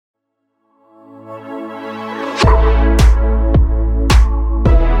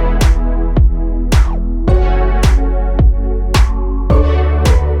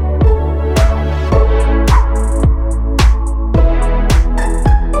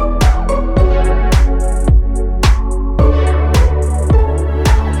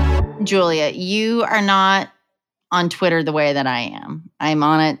Julia, you are not on Twitter the way that I am. I'm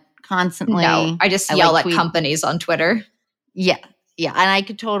on it constantly. No, I just yell at companies on Twitter. Yeah. Yeah. And I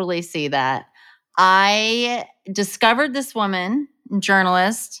could totally see that. I discovered this woman,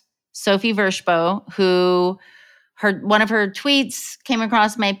 journalist, Sophie Vershbow, who one of her tweets came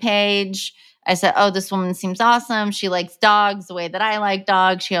across my page. I said, oh, this woman seems awesome. She likes dogs the way that I like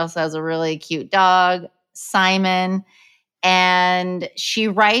dogs. She also has a really cute dog, Simon. And she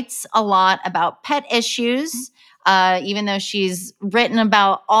writes a lot about pet issues, even though she's written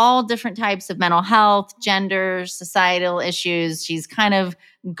about all different types of mental health, gender, societal issues. She's kind of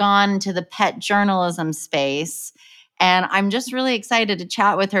gone to the pet journalism space. And I'm just really excited to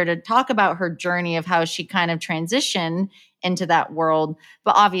chat with her to talk about her journey of how she kind of transitioned into that world,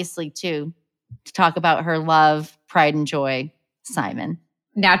 but obviously, too, to talk about her love, pride, and joy, Simon.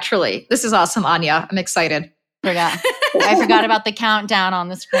 Naturally. This is awesome, Anya. I'm excited. I forgot about the countdown on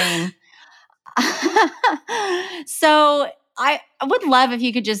the screen. So I would love if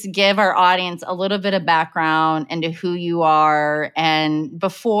you could just give our audience a little bit of background into who you are and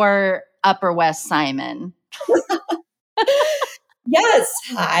before Upper West Simon. Yes.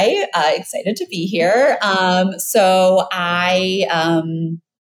 Hi. Excited to be here. So I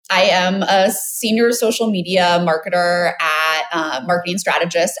am a senior social media marketer at marketing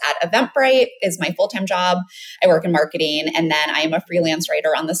strategist at Eventbrite is my full-time job. I work in marketing, and then I am a freelance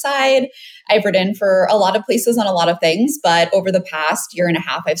writer on the side. I've written for a lot of places on a lot of things, but over the past year and a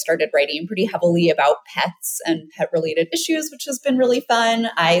half, I've started writing pretty heavily about pets and pet-related issues, which has been really fun.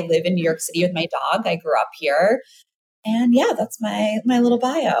 I live in New York City with my dog. I grew up here. And yeah, that's my little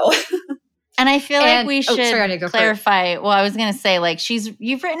bio. And I feel like we should clarify. Well, I was going to say, like,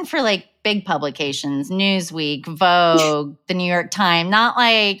 you've written for like big publications, Newsweek, Vogue, the New York Times, not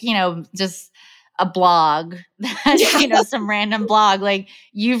like, just a blog, some random blog. Like,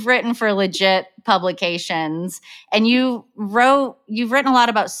 you've written for legit publications, and you've written a lot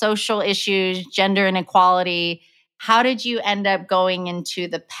about social issues, gender inequality. How did you end up going into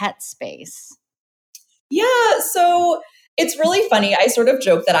the pet space? Yeah, so it's really funny. I sort of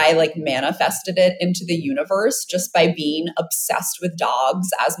joke that I like manifested it into the universe just by being obsessed with dogs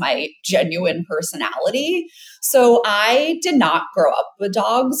as my genuine personality. So I did not grow up with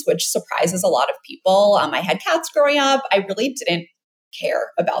dogs, which surprises a lot of people. I had cats growing up. I really didn't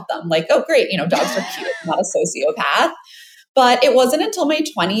care about them. Like, oh, great, dogs are cute. I'm not a sociopath. But it wasn't until my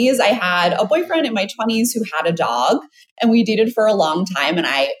 20s, I had a boyfriend in my 20s who had a dog, and we dated for a long time, and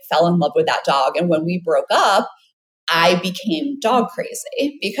I fell in love with that dog. And when we broke up, I became dog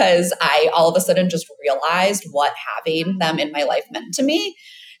crazy because I all of a sudden just realized what having them in my life meant to me.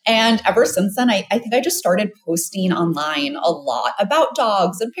 And ever since then, I think I just started posting online a lot about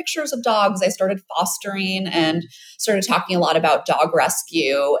dogs and pictures of dogs. I started fostering and started talking a lot about dog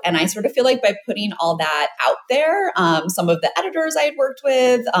rescue. And I sort of feel like by putting all that out there, some of the editors I had worked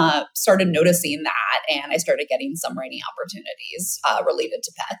with started noticing that. And I started getting some writing opportunities related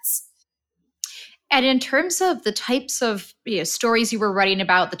to pets. And in terms of the types of stories you were writing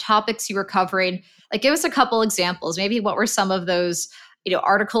about, the topics you were covering, like give us a couple examples. Maybe what were some of those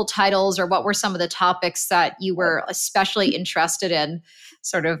article titles, or what were some of the topics that you were especially interested in,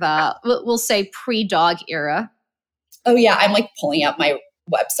 sort of, we'll say pre-dog era? Oh yeah, I'm like pulling up my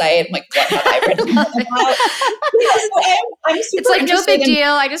website. I'm like, what have I written about? I'm super it's like no big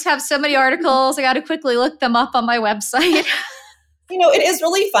deal. I just have so many articles. I got to quickly look them up on my website. It is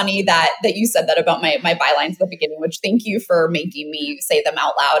really funny that you said that about my bylines at the beginning, which thank you for making me say them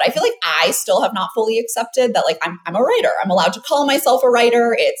out loud. I feel like I still have not fully accepted that, like, I'm a writer. I'm allowed to call myself a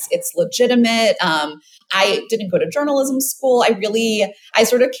writer. It's legitimate. I didn't go to journalism school. I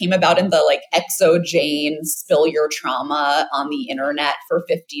sort of came about in the like Exo Jane spill your trauma on the internet for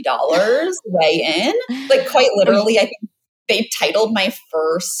 $50 way in. Like quite literally, I think they titled my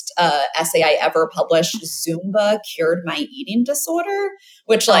first essay I ever published, Zumba Cured My Eating Disorder,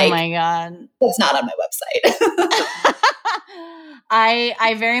 which like, oh my God, that's not on my website.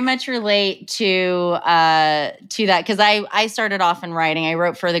 I very much relate to that because I started off in writing. I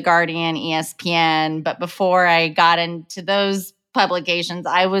wrote for The Guardian, ESPN, but before I got into those publications,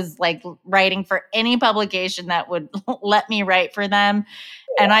 I was like writing for any publication that would let me write for them.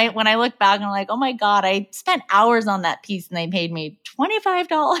 And when I look back, I'm like, oh my God, I spent hours on that piece and they paid me $25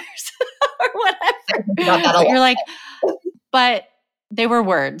 or whatever. But you're like, but they were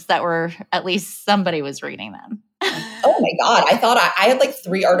words that were, at least somebody was reading them. Oh my God. I thought I had like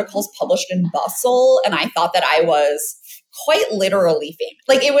 3 articles published in Bustle, and I thought that I was quite literally famous.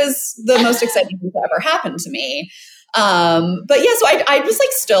 Like it was the most exciting thing that ever happened to me. But yeah, so I was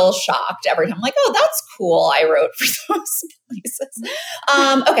like still shocked every time. I'm like, oh, that's cool. I wrote for those places.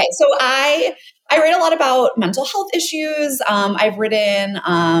 Okay, so I write a lot about mental health issues. I've written.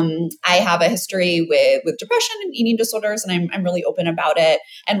 I have a history with depression and eating disorders, and I'm really open about it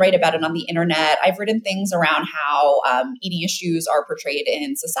and write about it on the internet. I've written things around how eating issues are portrayed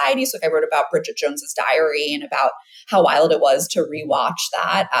in society. So like I wrote about Bridget Jones's Diary and about how wild it was to rewatch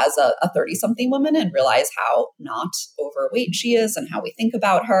that as a 30-something woman and realize how not overweight she is and how we think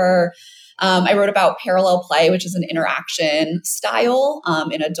about her. I wrote about parallel play, which is an interaction style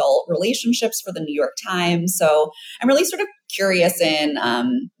in adult relationships for the New York Times. So I'm really sort of curious in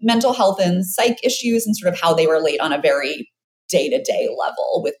mental health and psych issues and sort of how they relate on a very day-to-day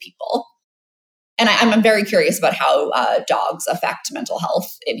level with people. And I'm very curious about how dogs affect mental health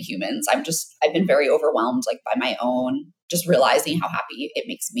in humans. I've been very overwhelmed like by my own, just realizing how happy it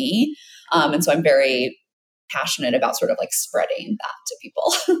makes me. And so I'm very passionate about sort of like spreading that to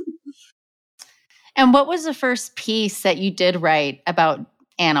people. And what was the first piece that you did write about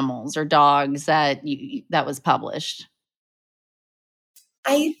animals or dogs that was published?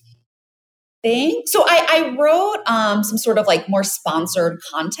 I think so. I wrote some sort of like more sponsored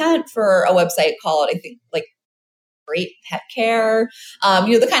content for a website called, I think, like Great Pet Care.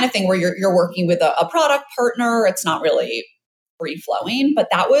 The kind of thing where you're working with a product partner. It's not really free flowing, but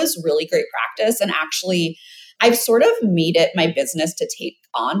that was really great practice. And actually, I've sort of made it my business to take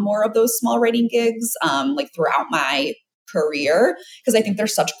on more of those small writing gigs, like throughout my career, because I think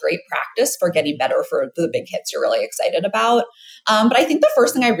there's such great practice for getting better for the big hits you're really excited about. But I think the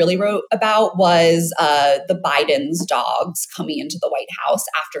first thing I really wrote about was the Biden's dogs coming into the White House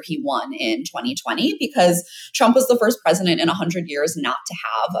after he won in 2020, because Trump was the first president in 100 years not to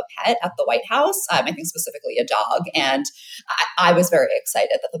have a pet at the White House, I think specifically a dog. And I was very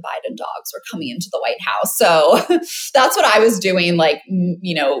excited that the Biden dogs were coming into the White House. So that's what I was doing, like,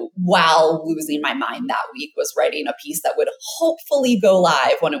 while losing my mind that week, was writing a piece that would hopefully go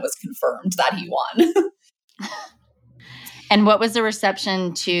live when it was confirmed that he won. And what was the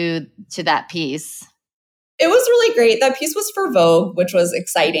reception to that piece? It was really great. That piece was for Vogue, which was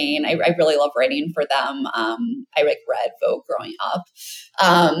exciting. I really love writing for them. I read Vogue growing up.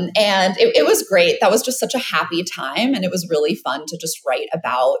 And it was great. That was just such a happy time. And it was really fun to just write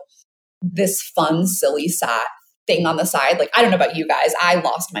about this fun, silly thing on the side. Like, I don't know about you guys. I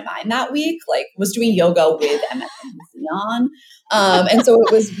lost my mind that week, like was doing yoga with MSNBC on. And so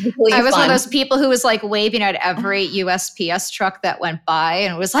it was really I was fun. one of those people who was like waving at every USPS truck that went by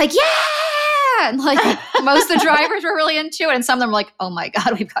and was like, yeah! And like most of the drivers were really into it. And some of them were like, oh my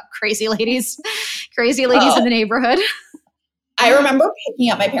God, we've got crazy ladies in the neighborhood. I remember picking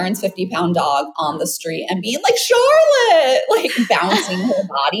up my parents' 50-pound dog on the street and being like, Charlotte, like bouncing her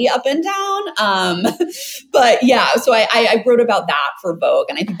body up and down. But yeah, so I wrote about that for Vogue.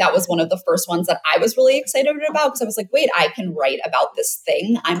 And I think that was one of the first ones that I was really excited about, because I was like, wait, I can write about this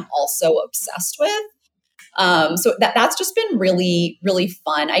thing I'm also obsessed with. So that's just been really, really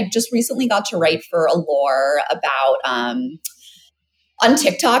fun. I just recently got to write for Allure about on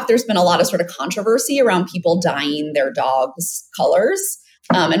TikTok, there's been a lot of sort of controversy around people dyeing their dogs' colors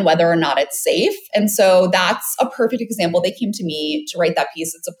and whether or not it's safe. And so that's a perfect example. They came to me to write that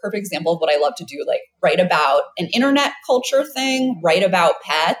piece. It's a perfect example of what I love to do, like write about an internet culture thing, write about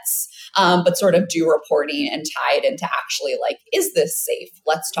pets, but sort of do reporting and tie it into actually like, is this safe?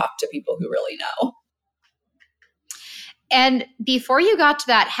 Let's talk to people who really know. And before you got to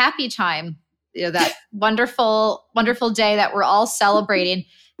that happy time, that wonderful, wonderful day that we're all celebrating,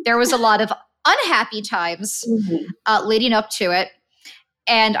 there was a lot of unhappy times leading up to it.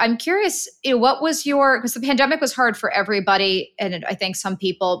 And I'm curious, what was because the pandemic was hard for everybody. And I think some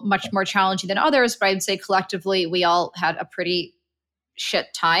people much more challenging than others, but I'd say collectively, we all had a pretty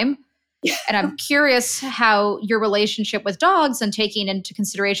shit time. And I'm curious how your relationship with dogs and taking into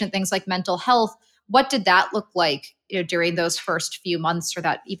consideration things like mental health, what did that look like during those first few months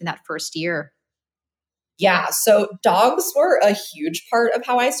or even that first year? Yeah, so dogs were a huge part of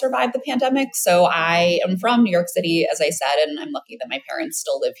how I survived the pandemic. So I am from New York City, as I said, and I'm lucky that my parents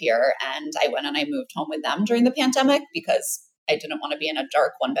still live here. And I went and I moved home with them during the pandemic because I didn't want to be in a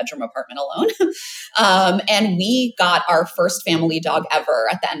dark 1-bedroom apartment alone. And we got our first family dog ever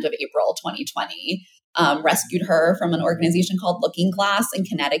at the end of April 2020. Rescued her from an organization called Looking Glass in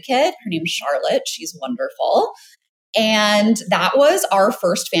Connecticut. Her name's Charlotte. She's wonderful. And that was our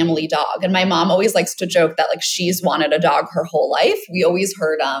first family dog. And my mom always likes to joke that like she's wanted a dog her whole life. We always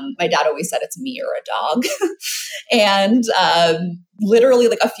heard, my dad always said it's me or a dog. And literally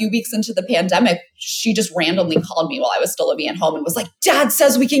like a few weeks into the pandemic, she just randomly called me while I was still living at home and was like, Dad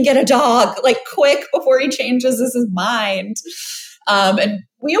says we can get a dog, like quick before he changes his mind. And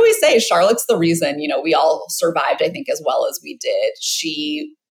we always say Charlotte's the reason, we all survived, I think, as well as we did.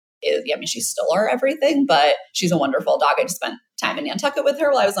 She is, she's still our everything, but she's a wonderful dog. I just spent time in Nantucket with her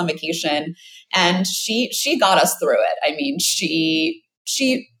while I was on vacation, and she got us through it. I mean, she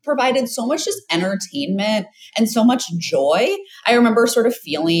provided so much just entertainment and so much joy. I remember sort of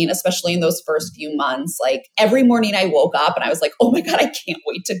feeling, especially in those first few months, like every morning I woke up and I was like, oh my God, I can't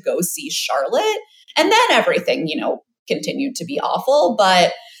wait to go see Charlotte. And then everything, continued to be awful.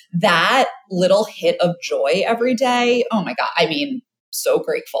 But that little hit of joy every day, oh my God, I mean, so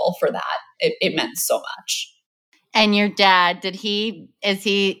grateful for that. It meant so much. And your dad, is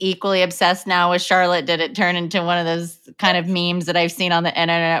he equally obsessed now with Charlotte? Did it turn into one of those kind of memes that I've seen on the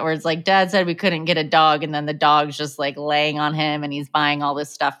internet where it's like, Dad said we couldn't get a dog, and then the dog's just like laying on him and he's buying all this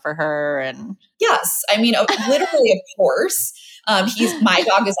stuff for her? And yes, I mean, literally, of course. My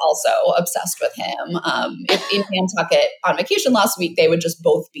dog is also obsessed with him. If in Nantucket on vacation last week, they would just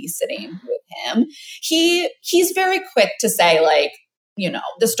both be sitting with him. He's very quick to say like,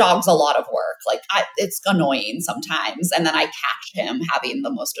 this dog's a lot of work. Like it's annoying sometimes. And then I catch him having the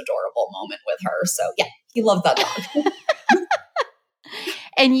most adorable moment with her. So yeah, he loved that dog.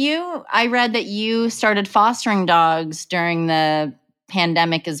 And I read that you started fostering dogs during the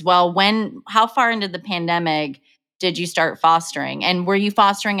pandemic as well. How far into the pandemic did you start fostering? And were you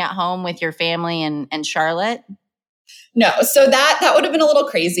fostering at home with your family and Charlotte? No, so that would have been a little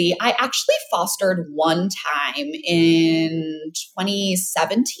crazy. I actually fostered one time in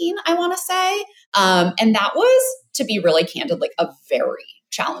 2017, I want to say. And that was, to be really candid, like a very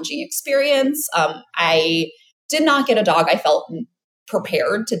challenging experience. I did not get a dog I felt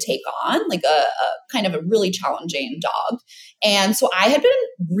prepared to take on, like a kind of a really challenging dog. And so I had been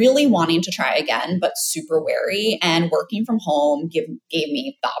really wanting to try again, but super wary, and working from home gave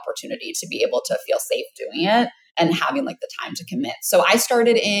me the opportunity to be able to feel safe doing it and having like the time to commit. So I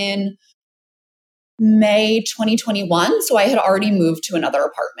started in May 2021. So I had already moved to another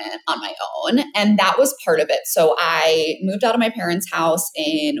apartment on my own, and that was part of it. So I moved out of my parents' house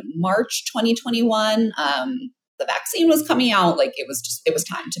in March 2021. The vaccine was coming out. Like it was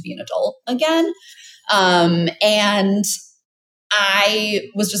time to be an adult again. And I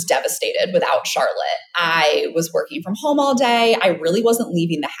was just devastated without Charlotte. I was working from home all day. I really wasn't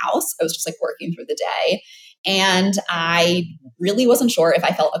leaving the house. I was just like working through the day. And I really wasn't sure if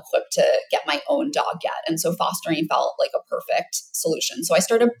I felt equipped to get my own dog yet. And so fostering felt like a perfect solution. So I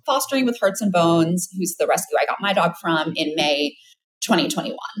started fostering with Hearts and Bones, who's the rescue I got my dog from, in May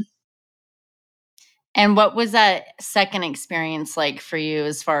 2021. And what was that second experience like for you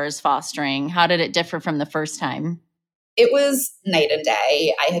as far as fostering? How did it differ from the first time? It was night and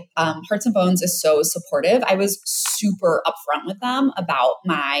day. Hearts and Bones is so supportive. I was super upfront with them about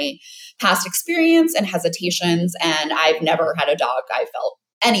my past experience and hesitations, and I've never had a dog I felt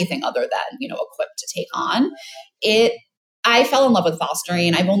anything other than, equipped to take on. I fell in love with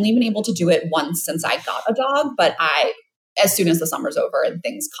fostering. I've only been able to do it once since I got a dog, but as soon as the summer's over and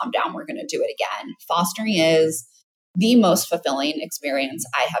things calm down, we're going to do it again. Fostering is the most fulfilling experience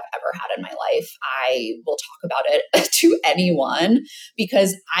I have ever had in my life. I will talk about it to anyone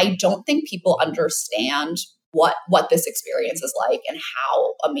because I don't think people understand what this experience is like and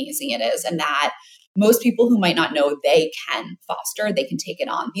how amazing it is, and that most people who might not know they can foster, they can take it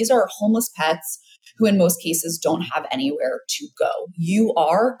on. These are homeless pets who in most cases don't have anywhere to go. You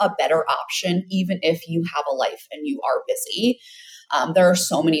are a better option even if you have a life and you are busy. There are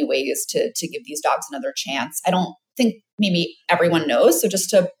so many ways to give these dogs another chance. I don't think maybe everyone knows. So just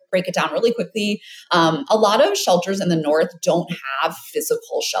to break it down really quickly, a lot of shelters in the North don't have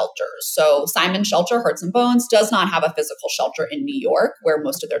physical shelters. So Simon Shelter, Hearts and Bones, does not have a physical shelter in New York where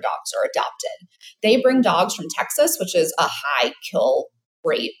most of their dogs are adopted. They bring dogs from Texas, which is a high kill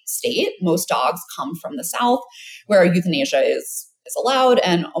rate state. Most dogs come from the South where euthanasia is allowed,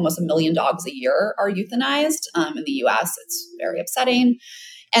 and almost 1 million dogs a year are euthanized. In the US, it's very upsetting.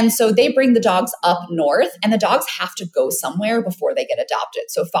 And so they bring the dogs up north, and the dogs have to go somewhere before they get adopted.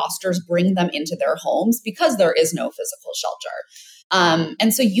 So fosters bring them into their homes because there is no physical shelter.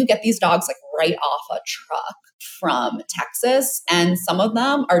 And so you get these dogs like right off a truck from Texas, and some of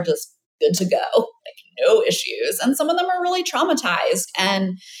them are just good to go, like no issues. And some of them are really traumatized.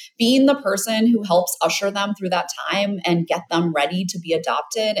 And being the person who helps usher them through that time and get them ready to be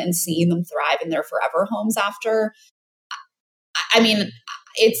adopted and seeing them thrive in their forever homes after, I mean,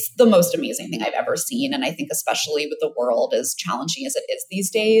 it's the most amazing thing I've ever seen. And I think especially with the world as challenging as it is these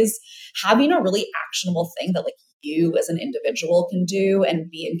days, having a really actionable thing that like you as an individual can do and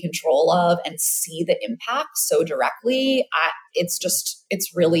be in control of and see the impact so directly,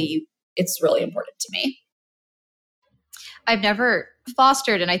 it's really important to me. I've never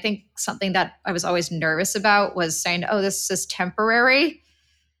fostered, and I think something that I was always nervous about was saying, oh, this is temporary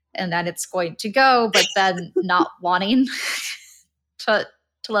and then it's going to go, but then not wanting to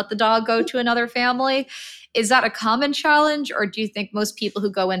let the dog go to another family. Is that a common challenge, or do you think most people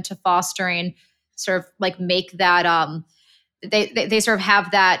who go into fostering sort of like make that they sort of have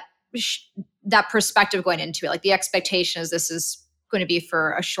that that perspective going into it, like the expectation is this is going to be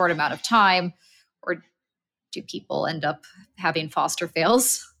for a short amount of time, or do people end up having foster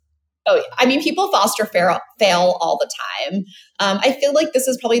fails? Oh, I mean, people foster fail all the time. I feel like this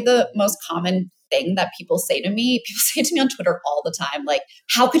is probably the most common thing that people say to me. People say to me on Twitter all the time, like,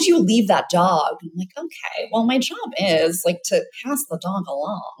 how could you leave that dog? I'm like, okay, well, my job is like to pass the dog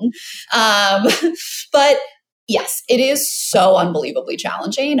along. But yes, it is so unbelievably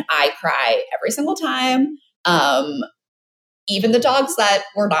challenging. I cry every single time. Even the dogs that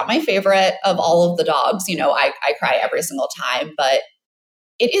were not my favorite of all of the dogs, I cry every single time, but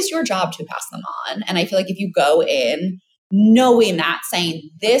it is your job to pass them on. And I feel like if you go in knowing that, saying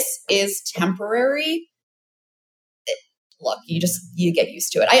this is temporary, look, you get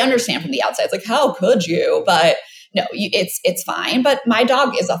used to it. I understand from the outside, it's like, how could you? But no, it's fine. But my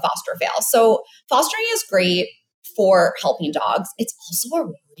dog is a foster fail. So fostering is great for helping dogs. It's also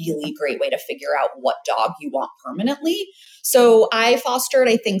a really great way to figure out what dog you want permanently. So I fostered,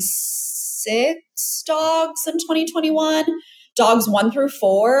 I think, 6 dogs in 2021. Dogs 1 through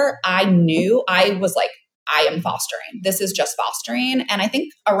 4, I knew I was like, I am fostering. This is just fostering. And I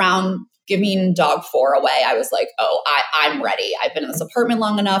think around giving dog 4 away, I was like, oh, I'm ready. I've been in this apartment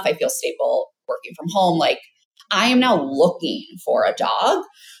long enough. I feel stable working from home. Like, I am now looking for a dog.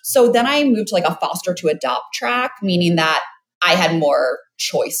 So then I moved to like a foster to adopt track, meaning that I had more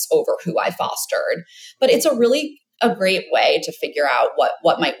choice over who I fostered. But it's a great way to figure out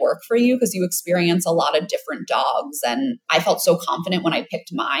what might work for you, because you experience a lot of different dogs. And I felt so confident when I picked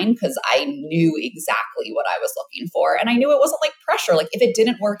mine because I knew exactly what I was looking for. And I knew it wasn't like pressure. Like if it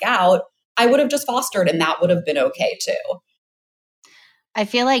didn't work out, I would have just fostered and that would have been okay too. I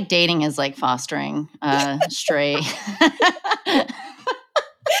feel like dating is like fostering stray. It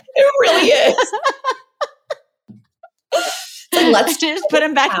really is. Like, let's just put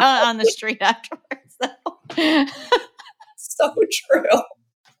him back out on the street afterwards. So true.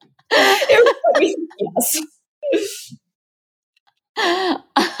 Yes.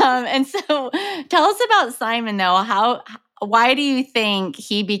 And so tell us about Simon though. Why do you think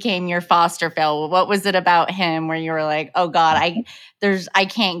he became your foster fail? What was it about him where you were like, oh God, I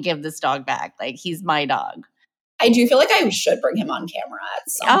can't give this dog back. Like he's my dog. I do feel like I should bring him on camera at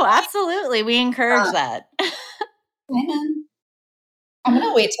some point. Absolutely. We encourage that. Simon. I'm going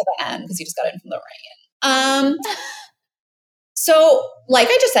to wait till the end because he just got in from the rain. So like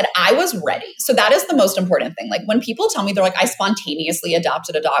I just said, I was ready. So that is the most important thing. Like when people tell me they're like, I spontaneously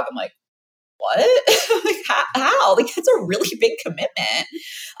adopted a dog, I'm like, what? Like, how? Like it's a really big commitment.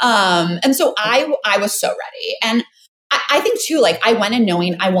 And so I was so ready. And I think too, like I went in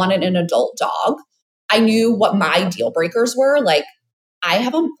knowing I wanted an adult dog. I knew what my deal breakers were. Like I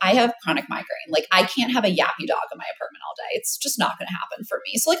have chronic migraine. Like I can't have a yappy dog in my apartment all day. It's just not going to happen for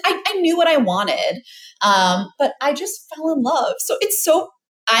me. So like I knew what I wanted, but I just fell in love. So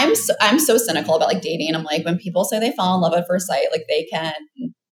I'm so cynical about like dating. I'm like when people say they fall in love at first sight, like they can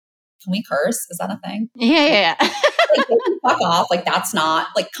we curse? Is that a thing? Yeah. Like, fuck off. Like that's not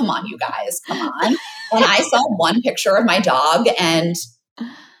like come on, you guys, come on. And I saw one picture of my dog, and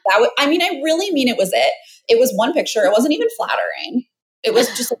I really mean it was it. It was one picture. It wasn't even flattering. It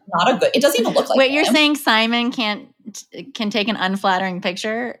was just not a good, it doesn't even look like Wait, him. You're saying Simon can take an unflattering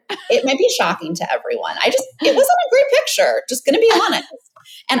picture? It might be shocking to everyone. It wasn't a great picture, just going to be honest.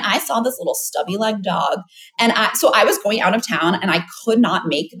 And I saw this little stubby leg dog. And so I was going out of town and I could not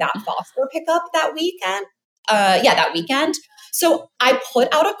make that foster pickup that weekend. That weekend. So I put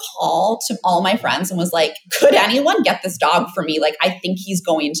out a call to all my friends and was like, could anyone get this dog for me? Like, I think he's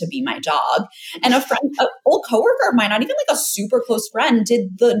going to be my dog. And an old coworker of mine, not even like a super close friend,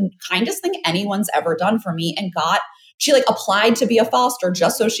 did the kindest thing anyone's ever done for me and she like applied to be a foster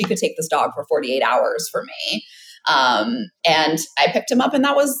just so she could take this dog for 48 hours for me. And I picked him up and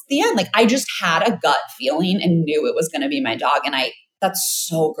that was the end. Like I just had a gut feeling and knew it was going to be my dog. And that's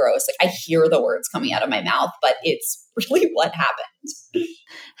so gross. Like I hear the words coming out of my mouth, but it's really what happened.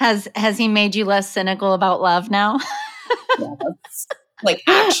 Has he made you less cynical about love now? Yes. Like,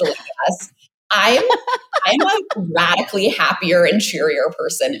 actually, yes. I'm a radically happier and cheerier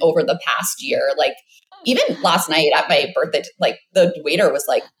person over the past year. Like, even last night at my birthday, like the waiter was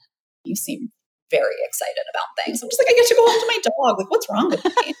like, "You seem very excited about things." I'm just like, I get to go home to my dog. Like, what's wrong with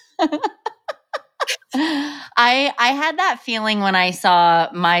me? I had that feeling when I saw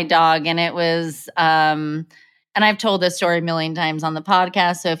my dog, and it was and I've told this story a million times on the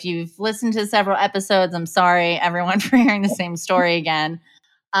podcast. So if you've listened to several episodes, I'm sorry everyone for hearing the same story again.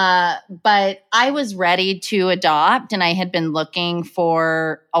 But I was ready to adopt, and I had been looking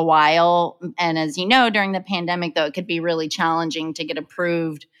for a while. And as you know, during the pandemic, though, it could be really challenging to get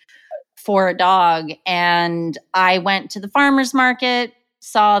approved for a dog. And I went to the farmer's market,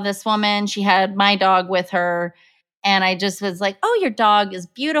 saw this woman. She had my dog with her. And I just was like, "Oh, your dog is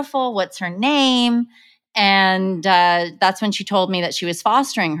beautiful. What's her name?" And that's when she told me that she was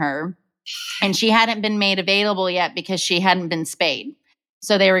fostering her. And she hadn't been made available yet because she hadn't been spayed.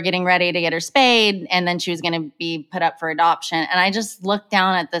 So they were getting ready to get her spayed, and then she was going to be put up for adoption. And I just looked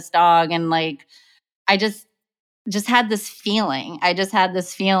down at this dog, and like, I just had this feeling. I just had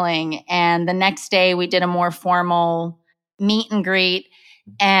this feeling. And the next day we did a more formal meet and greet.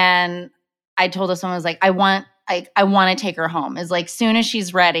 And I told this woman, I was like, I want to take her home. Is like, soon as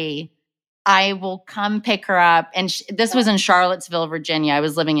she's ready, I will come pick her up. And this was in Charlottesville, Virginia. I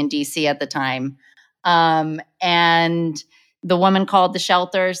was living in DC at the time. And the woman called the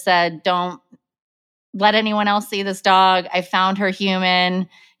shelter, said, "Don't let anyone else see this dog. I found her human."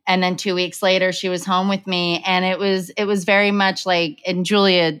 And then 2 weeks later, she was home with me. And it was very much like, and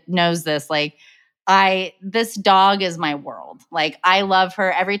Julia knows this, like, this dog is my world. Like, I love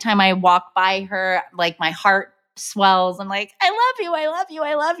her. Every time I walk by her, like, my heart swells. I'm like, "I love you. I love you.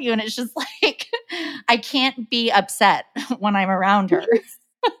 I love you." And it's just like, I can't be upset when I'm around her.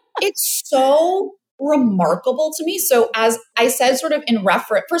 It's so remarkable to me. So as I said, sort of in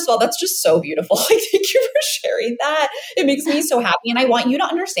reference, first of all, that's just so beautiful. Like, thank you for sharing that. It makes me so happy. And I want you to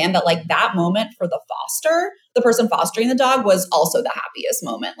understand that, like, that moment for the person fostering the dog, was also the happiest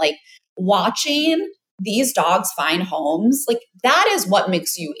moment. Like, watching these dogs find homes, like, that is what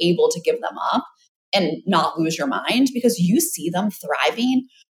makes you able to give them up and not lose your mind, because you see them thriving.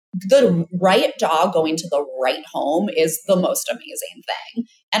 The right dog going to the right home is the most amazing thing.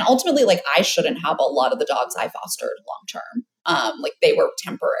 And ultimately, like, I shouldn't have a lot of the dogs I fostered long term. Like, they were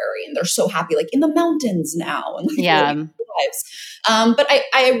temporary, and they're so happy, like, in the mountains now, and like, Yeah. lives. But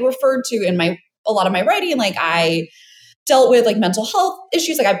I referred to in a lot of my writing, like, I dealt with like mental health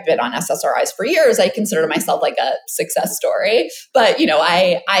issues. Like, I've been on SSRIs for years. I consider myself like a success story. But, you know,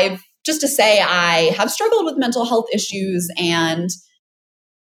 I've just to say, I have struggled with mental health issues and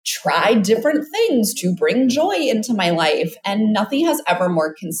tried different things to bring joy into my life. And nothing has ever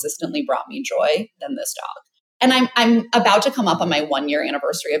more consistently brought me joy than this dog. And I'm about to come up on my 1-year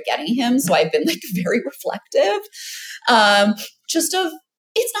anniversary of getting him. So I've been like very reflective.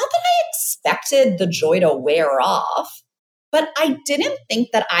 It's not that I expected the joy to wear off, but I didn't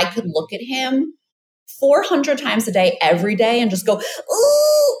think that I could look at him 400 times a day, every day, and just go,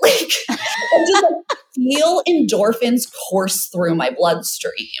 "Ooh," like, and just like feel endorphins course through my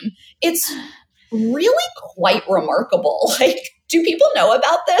bloodstream. It's really quite remarkable. Like, do people know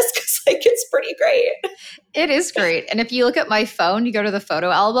about this? Because like, it's pretty great. It is great. And if you look at my phone, you go to the photo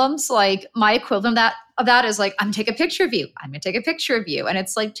albums, like my equivalent of that is like, I'm gonna take a picture of you. I'm gonna take a picture of you. And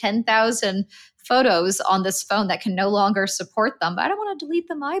it's like 10,000 photos on this phone that can no longer support them. But I don't want to delete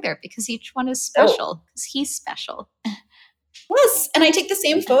them either, because each one is special, because he's special. Yes. And I take the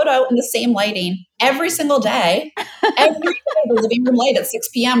same photo in the same lighting every single day. Every day, the living room light at 6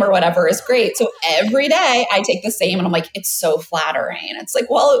 p.m. or whatever is great. So every day I take the same, and I'm like, it's so flattering. It's like,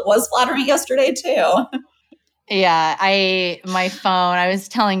 well, it was flattering yesterday too. Yeah, my phone, I was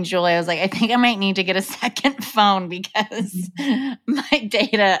telling Julie, I was like, I think I might need to get a second phone, because my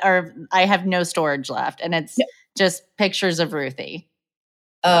data, or I have no storage left, and it's just pictures of Ruthie.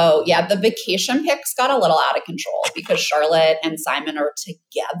 Oh, yeah. The vacation pics got a little out of control because Charlotte and Simon are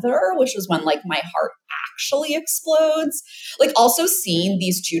together, which is when like my heart actually explodes. Like, also seeing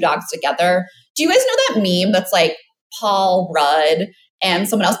these two dogs together. Do you guys know that meme that's like Paul Rudd and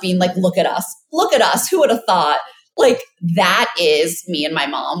someone else being like, look at us, who would have thought? Like, that is me and my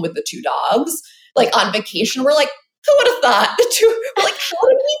mom with the two dogs. Like, on vacation, we're like, who would have thought? We're like, how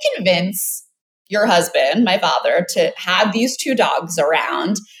did we convince your husband, my father, to have these two dogs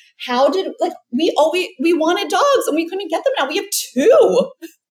around? How did, like, we wanted dogs and we couldn't get them. Now we have two.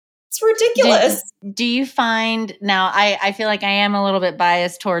 It's ridiculous. Do you find, now I feel like I am a little bit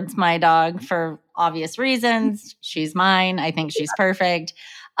biased towards my dog for obvious reasons. She's mine. I think she's perfect.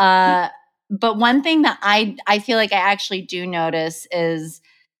 But one thing that I feel like I actually do notice is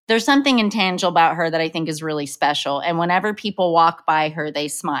there's something intangible about her that I think is really special. And whenever people walk by her, they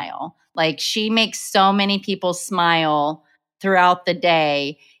smile. Like she makes so many people smile throughout the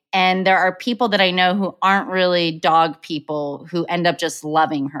day. And there are people that I know who aren't really dog people who end up just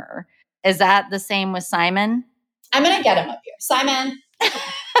loving her. Is that the same with Simon? I'm going to get him up here. Simon.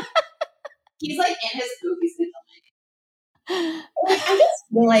 He's like in his poop. He's in the like, I just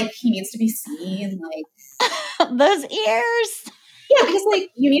feel like he needs to be seen. Like those ears. Yeah, because like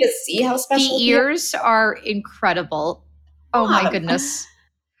you need to see how special the ears are incredible. Oh my goodness.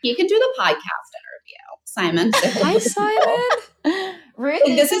 He can do the podcast interview. Simon. Hi, Simon. Ruth,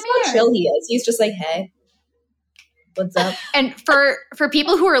 like, this is how chill he is. He's just like, hey, what's up? And for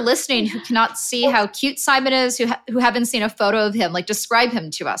people who are listening who cannot see how cute Simon is, who haven't seen a photo of him, like describe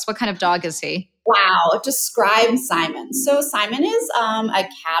him to us. What kind of dog is he? Wow, describe Simon. So Simon is a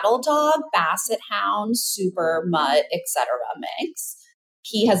cattle dog, basset hound, super mutt, etc. mix.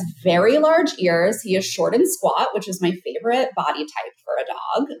 He has very large ears. He is short and squat, which is my favorite body type for a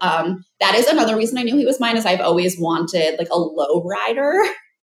dog. That is another reason I knew he was mine, is I've always wanted like a low rider.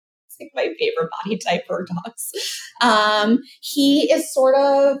 It's like my favorite body type for dogs. He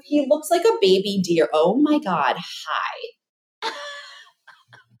looks like a baby deer. Oh my God. Hi.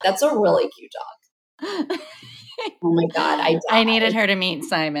 That's a really cute dog. Oh my God. I needed her to meet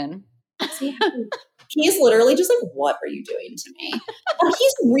Simon. See, he's literally just like, what are you doing to me? But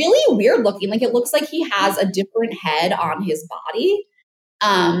he's really weird looking. Like it looks like he has a different head on his body.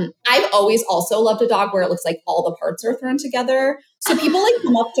 I've always also loved a dog where it looks like all the parts are thrown together. So people like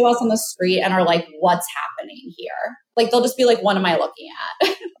come up to us on the street and are like, what's happening here? Like they'll just be like, what am I looking at?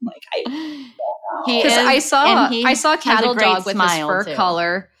 I'm like, I don't know. I saw a cattle dog with his fur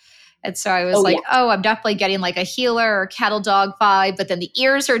color. And so I was I'm definitely getting like a healer or cattle dog vibe, but then the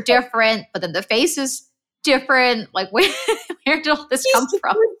ears are different, but then the face is different. Like where did all this come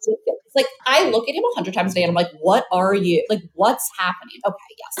from? Ridiculous. Like I look at him 100 times a day and I'm like, what are you? Like, what's happening? Okay,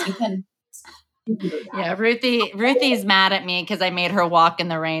 yes, you can Yeah, Ruthie's mad at me because I made her walk in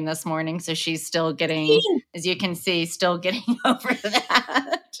the rain this morning. So she's still getting, as you can see, over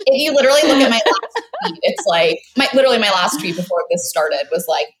that. If you literally look at my last tweet, it's like my last tweet before this started was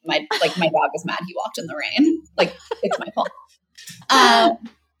like my dog is mad he walked in the rain. Like it's my fault. Oh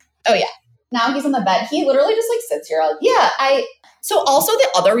yeah. Now he's in the bed. He literally just like sits here. So also the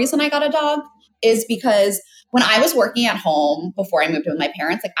other reason I got a dog is because when I was working at home before I moved in with my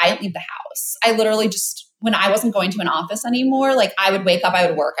parents, like I didn't leave the house. I literally just, when I wasn't going to an office anymore, like I would wake up, I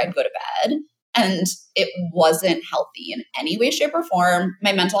would work, I'd go to bed. And it wasn't healthy in any way, shape, or form.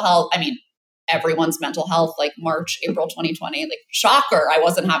 My mental health, I mean, everyone's mental health, like March, April 2020, like shocker, I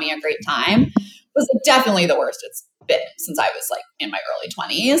wasn't having a great time. It was like definitely the worst it's been since I was like in my early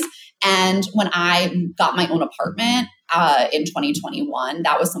 20s. And when I got my own apartment in 2021,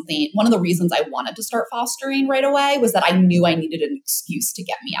 that was one of the reasons I wanted to start fostering right away was that I knew I needed an excuse to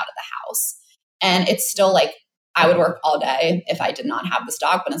get me out of the house. And it's still like, I would work all day if I did not have this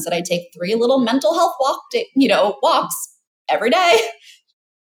dog, but instead I take 3 little mental health walks every day.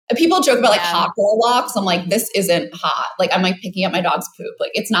 And people joke about like hot girl walks. I'm like, this isn't hot. Like I'm like picking up my dog's poop.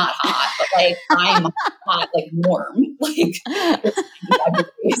 Like it's not hot, but like I'm hot, like warm. Like it's 95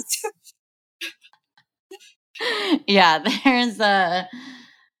 degrees. Yeah, there's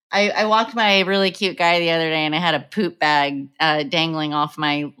I walked my really cute guy the other day and I had a poop bag dangling off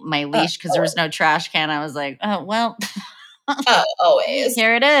my leash because there was no trash can. I was like, oh, well. Always.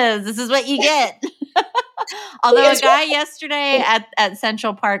 Here it is. This is what you get. Although a guy yesterday at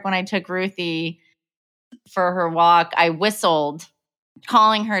Central Park when I took Ruthie for her walk, I whistled,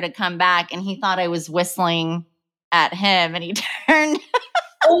 calling her to come back, and he thought I was whistling at him, and he turned.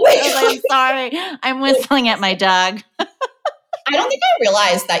 Oh my I was like, I'm sorry, I'm whistling at my dog. I don't think I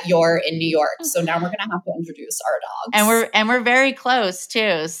realized that you're in New York, so now we're gonna have to introduce our dogs, and we're very close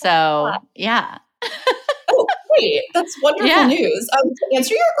too. So yeah. Oh, great. That's wonderful news. To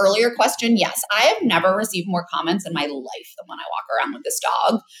answer your earlier question, yes, I have never received more comments in my life than when I walk around with this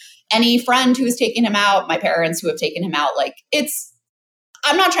dog. Any friend who's taken him out, my parents who have taken him out, like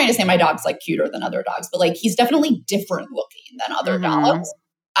I'm not trying to say my dog's like cuter than other dogs, but like he's definitely different looking than other dogs.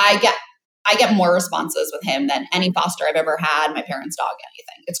 I get more responses with him than any foster I've ever had, my parents' dog,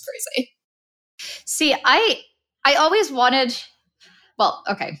 anything. It's crazy. See, I always wanted, well,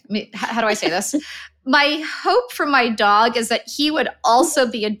 okay, how do I say this? My hope for my dog is that he would also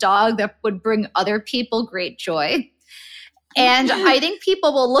be a dog that would bring other people great joy. And I think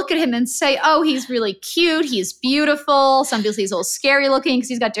people will look at him and say, oh, he's really cute. He's beautiful. Some people say he's a little scary looking because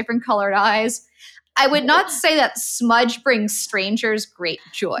he's got different colored eyes. I would not say that Smudge brings strangers great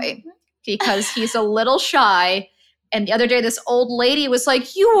joy. because he's a little shy. And the other day, this old lady was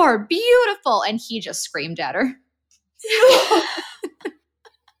like, "You are beautiful." And he just screamed at her.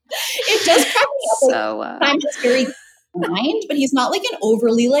 It does crack me up. So, Simon's very kind, but he's not like an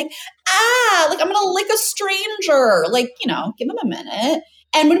overly like I'm gonna lick a stranger. Like, give him a minute.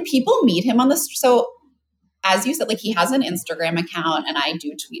 And when people meet him on the so as you said, like he has an Instagram account, and I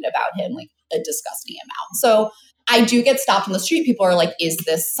do tweet about him like a disgusting amount. So I do get stopped on the street. People are like, "Is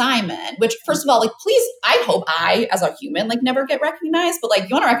this Simon?" Which, first of all, like, please, I hope I, as a human, like never get recognized. But like,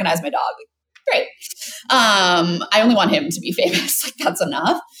 you want to recognize my dog? Like, great. I only want him to be famous. Like, that's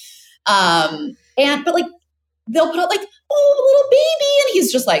enough. But like, they'll put out like, "Oh, little baby," and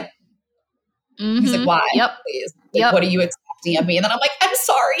he's just like, he's like, "Why? Yep. Please. Like, what are you expecting of me?" And then I'm like, "I'm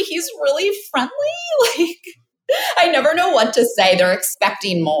sorry. He's really friendly." Like, I never know what to say. They're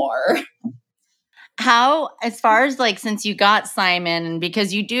expecting more. How, as far as like, since you got Simon,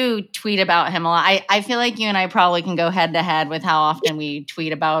 because you do tweet about him a lot, I feel like you and I probably can go head to head with how often we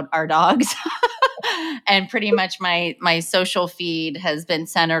tweet about our dogs. And pretty much my social feed has been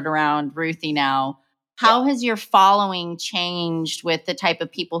centered around Ruthie now. How has your following changed with the type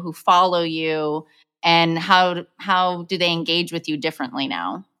of people who follow you, and how do they engage with you differently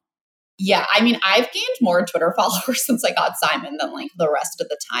now? Yeah, I mean, I've gained more Twitter followers since I got Simon than like the rest of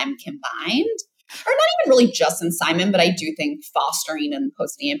the time combined. Or not even really just in Simon, but I do think fostering and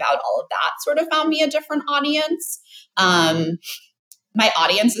posting about all of that sort of found me a different audience. My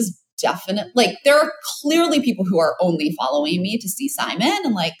audience is definitely, like, there are clearly people who are only following me to see Simon,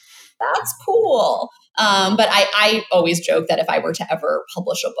 and like, that's cool. But I always joke that if I were to ever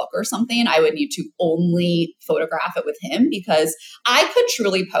publish a book or something, I would need to only photograph it with him, because I could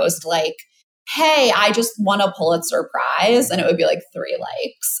truly post like, "Hey, I just won a Pulitzer Prize," and it would be like 3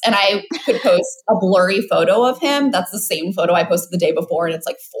 likes. And I could post a blurry photo of him. That's the same photo I posted the day before, and it's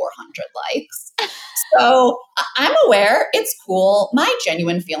like 400 likes. So I'm aware. It's cool. My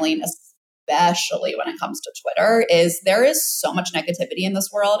genuine feeling, especially when it comes to Twitter, is there is so much negativity in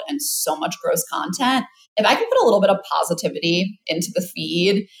this world and so much gross content. If I can put a little bit of positivity into the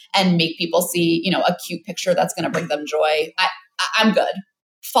feed and make people see, a cute picture that's going to bring them joy, I'm good.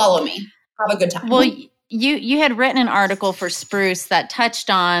 Follow me. Have a good time. Well, you had written an article for Spruce that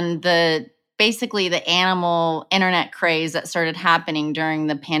touched on basically the animal internet craze that started happening during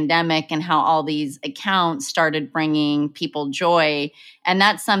the pandemic, and how all these accounts started bringing people joy. And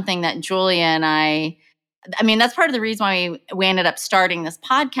that's something that Julia and I mean, that's part of the reason why we ended up starting this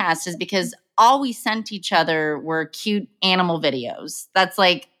podcast, is because all we sent each other were cute animal videos. That's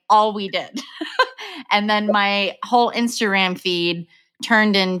like all we did. And then my whole Instagram feed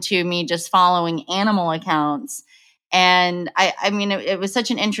turned into me just following animal accounts. And I mean, it was such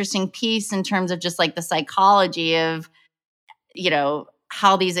an interesting piece in terms of just like the psychology of,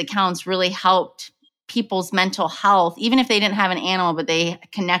 how these accounts really helped people's mental health, even if they didn't have an animal, but they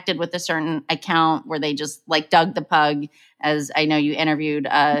connected with a certain account where they just like Doug the pug, as I know you interviewed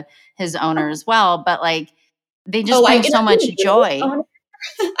his owner as well. But like, they just bring so much joy.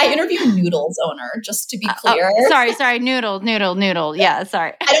 I interviewed Noodle's owner, just to be clear. Sorry, Noodle. Yeah,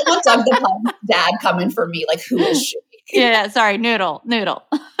 sorry. I don't want Doug the Pug's dad coming for me. Like, who is she? Yeah, sorry, Noodle.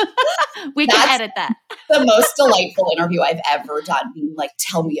 We can edit that. The most delightful interview I've ever done, being like,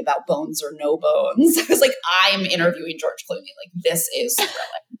 "Tell me about bones or no bones." I was like, I'm interviewing George Clooney. Like, this is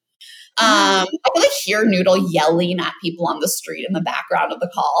thrilling. I could like hear Noodle yelling at people on the street in the background of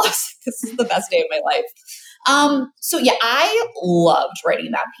the call. This is the best day of my life. So yeah, I loved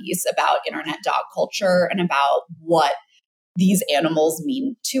writing that piece about internet dog culture and about what these animals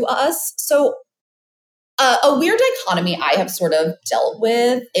mean to us. So a weird dichotomy I have sort of dealt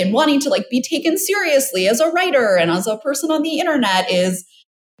with in wanting to like be taken seriously as a writer and as a person on the internet is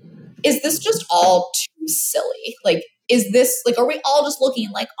this just all too silly? Like, is this like, are we all just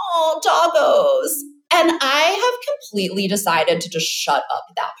looking like, "Oh, doggos"? And I have completely decided to just shut up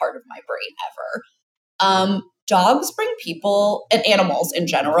that part of my brain ever. Dogs bring people, and animals in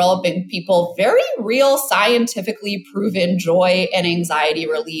general, bring people very real, scientifically proven joy and anxiety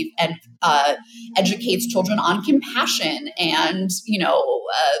relief, and educates children on compassion and,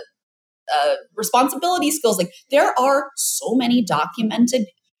 responsibility skills. Like, there are so many documented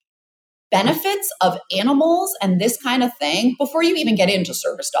benefits of animals and this kind of thing before you even get into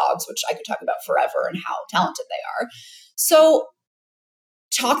service dogs, which I could talk about forever and how talented they are. So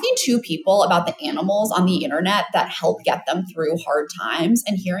talking to people about the animals on the internet that help get them through hard times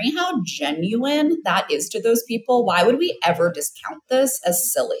and hearing how genuine that is to those people, why would we ever discount this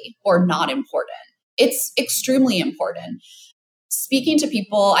as silly or not important? It's extremely important. Speaking to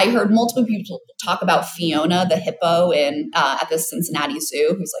people, I heard multiple people talk about Fiona, the hippo at the Cincinnati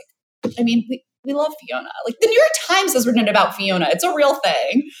Zoo, who's like I mean, we love Fiona. Like the New York Times has written about Fiona. It's a real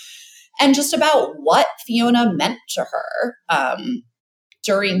thing. And just about what Fiona meant to her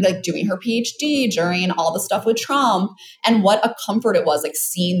during like doing her PhD, during all the stuff with Trump, and what a comfort it was like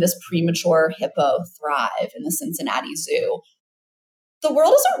seeing this premature hippo thrive in the Cincinnati Zoo. The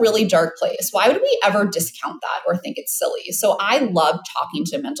world is a really dark place. Why would we ever discount that or think it's silly? So I love talking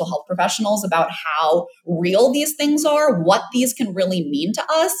to mental health professionals about how real these things are, what these can really mean to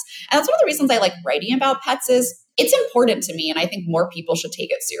us. And that's one of the reasons I like writing about pets is it's important to me. And I think more people should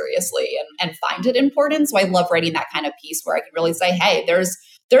take it seriously and find it important. So I love writing that kind of piece where I can really say, hey, there's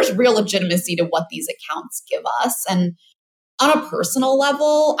real legitimacy to what these accounts give us. And on a personal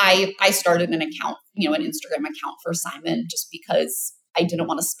level, I started an account, an Instagram account for Simon just because I didn't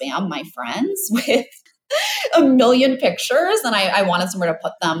want to spam my friends with a million pictures and I wanted somewhere to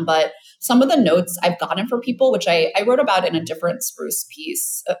put them. But some of the notes I've gotten from people, which I wrote about in a different Spruce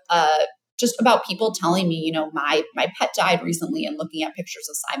piece, just about people telling me, my pet died recently and looking at pictures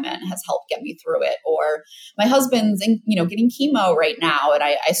of Simon has helped get me through it. Or my husband's, getting chemo right now. And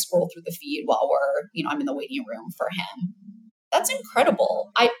I scroll through the feed while I'm in the waiting room for him. That's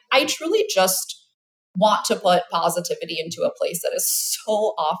incredible. I truly just want to put positivity into a place that is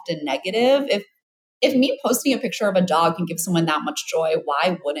so often negative. If me posting a picture of a dog can give someone that much joy,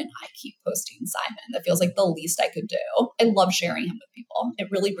 why wouldn't I keep posting Simon? That feels like the least I could do. I love sharing him with people. It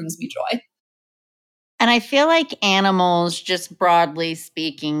really brings me joy. And I feel like animals, just broadly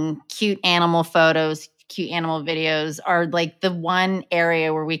speaking, cute animal photos, cute animal videos are like the one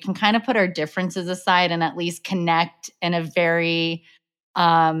area where we can kind of put our differences aside and at least connect in a very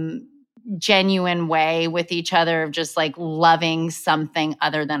genuine way with each other of just like loving something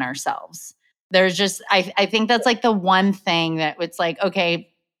other than ourselves. There's just, I think that's like the one thing that it's like,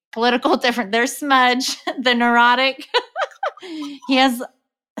 okay, political different. There's Smudge, the neurotic. He has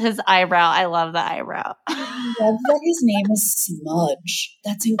his eyebrow. I love the eyebrow. I love that his name is Smudge.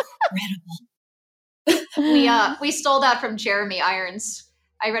 That's incredible. We stole that from Jeremy Irons.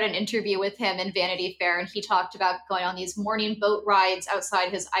 I read an interview with him in Vanity Fair, and he talked about going on these morning boat rides outside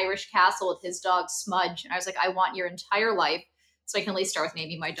his Irish castle with his dog Smudge. And I was like, I want your entire life so I can at least start with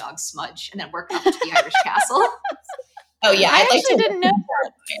maybe my dog Smudge and then work up to the Irish castle. Oh, yeah. I actually didn't know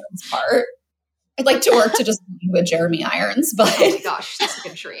that Irons part. I'd like to work to just be with Jeremy Irons, but oh my gosh, that's a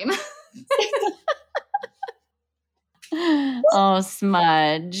good dream. Oh,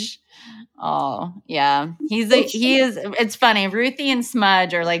 Smudge. Oh, yeah. He is, it's funny. Ruthie and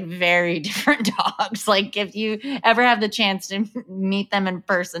Smudge are like very different dogs. Like if you ever have the chance to meet them in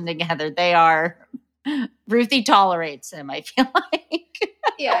person together, they are, Ruthie tolerates him, I feel like.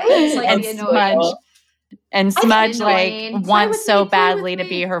 Yeah, he's like and the Smudge. And Smudge like wants so badly to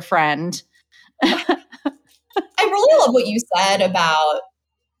be her friend. I really love what you said about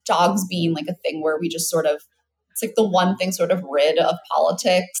dogs being like a thing where we just sort of, it's like the one thing sort of rid of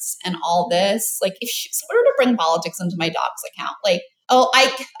politics and all this. Like if someone were to bring politics into my dog's account, like, oh,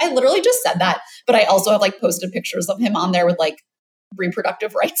 I literally just said that, but I also have like posted pictures of him on there with like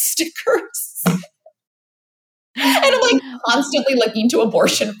reproductive rights stickers. And I'm like constantly looking to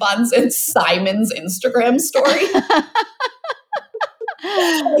abortion funds in Simon's Instagram story.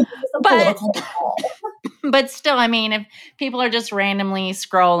 But still, I mean, if people are just randomly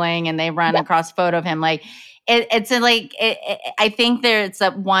scrolling and they run across a photo of him, like I think there's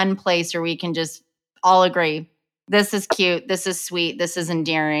that one place where we can just all agree, this is cute, this is sweet, this is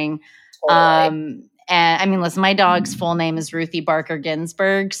endearing. Totally. And I mean, listen, my dog's full name is Ruthie Barker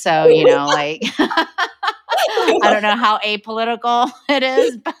Ginsburg. So, like, I don't know how apolitical it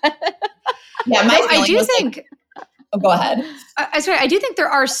is, but yeah, I do think. Oh, go ahead. I do think there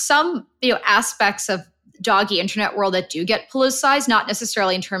are some, aspects of doggy internet world that do get politicized, not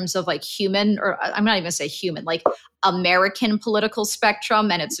necessarily in terms of like human, or I'm not even gonna say human, like American political spectrum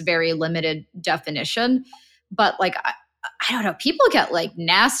and its very limited definition. But like, I don't know, people get like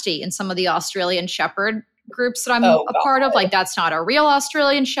nasty in some of the Australian Shepherd groups that I'm a part of. Like that's not a real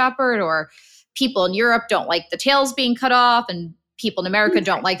Australian Shepherd, or people in Europe don't like the tails being cut off, and people in America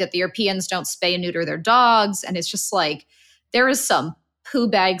don't like that the Europeans don't spay and neuter their dogs. And it's just like, there is some poo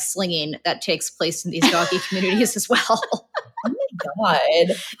bag slinging that takes place in these doggy communities as well. Oh my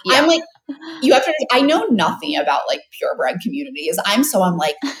God. Yeah. I'm like, you have to, I know nothing about like purebred communities. I'm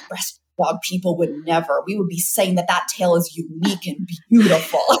like, breast dog people would never, we would be saying that tail is unique and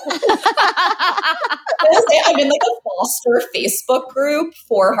beautiful. I'm in like a foster Facebook group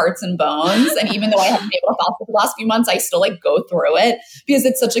for Hearts and Bones. And even though I haven't been able to foster for the last few months, I still like go through it because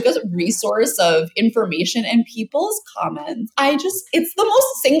it's such like a resource of information and people's comments. It's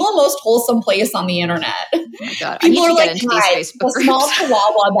the most wholesome place on the internet. Oh my God. People are like, these Facebook the small groups.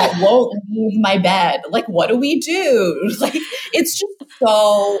 chihuahua that won't leave my bed. Like, what do we do? Like, it's just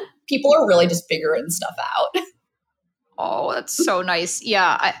so, people are really just figuring stuff out. Oh, that's so nice.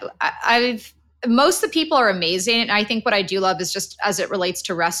 Yeah. I've most of the people are amazing. And I think what I do love is just as it relates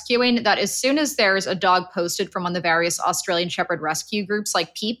to rescuing, that as soon as there's a dog posted from one of the various Australian Shepherd rescue groups,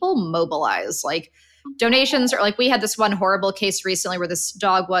 like people mobilize, like donations, or like we had this one horrible case recently where this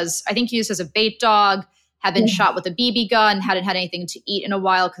dog was, I think, used as a bait dog, had been shot with a BB gun, hadn't had anything to eat in a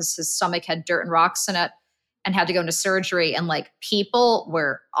while because his stomach had dirt and rocks in it, and had to go into surgery. And like people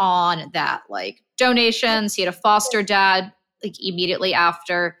were on that, like donations. He had a foster dad like immediately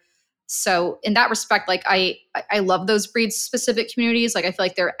after. So in that respect, like I love those breed specific communities. Like I feel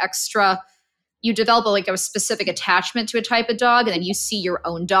like they're extra, you develop a specific attachment to a type of dog, and then you see your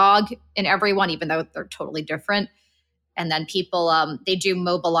own dog in everyone, even though they're totally different. And then people, they do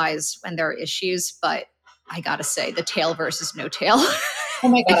mobilize when there are issues, but I gotta say the tail versus no tail. Oh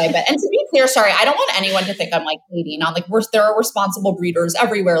my God, I bet. And to be clear, sorry, I don't want anyone to think I'm like hating on, like there are responsible breeders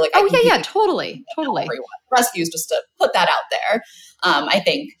everywhere. Like, Totally. Everyone. Rescues, just to put that out there. I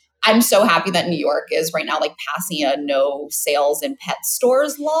think I'm so happy that New York is right now like passing a no sales in pet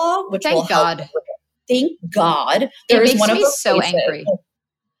stores law, which will help. Thank God. There is one of those so places. Angry.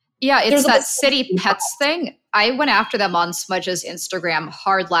 Yeah, it's that City Pets thing. I went after them on Smudge's Instagram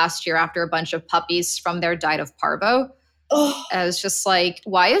hard last year after a bunch of puppies from there died of parvo. Oh. I was just like,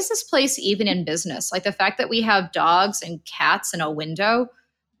 why is this place even in business? Like the fact that we have dogs and cats in a window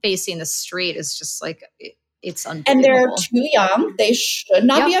facing the street is just like, it's unbelievable. And they're too young. They should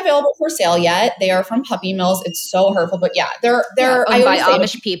not be available for sale yet. They are from puppy mills. It's so hurtful. But yeah, they're owned by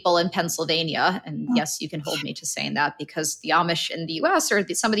Amish people in Pennsylvania. And yes, you can hold me to saying that because the Amish in the US are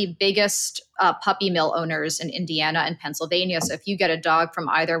some of the biggest puppy mill owners in Indiana and Pennsylvania. So if you get a dog from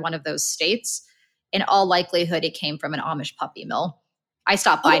either one of those states, in all likelihood, it came from an Amish puppy mill. I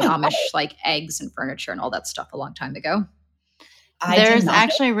stopped buying Amish like eggs and furniture and all that stuff a long time ago. There's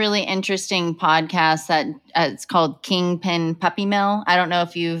actually a really interesting podcast that it's called Kingpin Puppy Mill. I don't know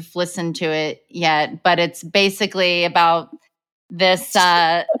if you've listened to it yet, but it's basically about this.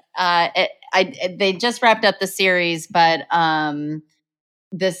 They just wrapped up the series, but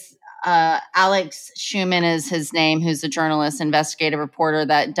this Alex Schumann is his name, who's a journalist, investigative reporter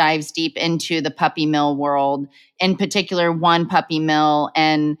that dives deep into the puppy mill world, in particular one puppy mill,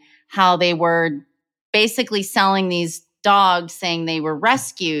 and how they were basically selling these dogs saying they were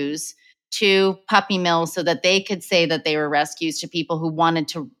rescues to puppy mills so that they could say that they were rescues to people who wanted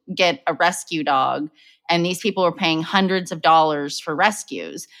to get a rescue dog. And these people were paying hundreds of dollars for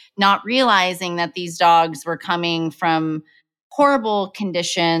rescues, not realizing that these dogs were coming from horrible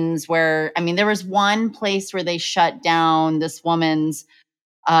conditions where, I mean, there was one place where they shut down this woman's,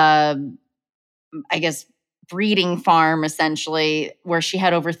 I guess, breeding farm, essentially, where she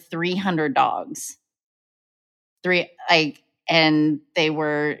had over 300 dogs. And they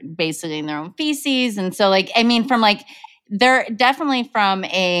were basically in their own feces. And so they're definitely from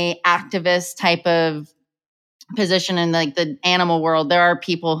a activist type of position in like the animal world. There are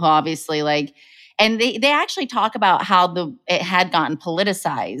people who obviously and they actually talk about how it had gotten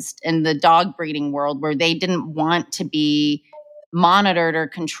politicized in the dog breeding world where they didn't want to be monitored or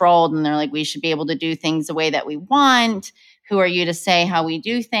controlled. And they're like, we should be able to do things the way that we want. Who are you to say how we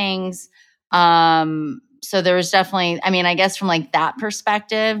do things? So there was definitely, I guess from like that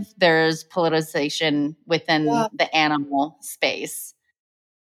perspective, there's politicization within the animal space.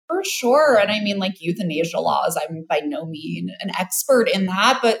 For sure. And I mean, like euthanasia laws, I'm by no means an expert in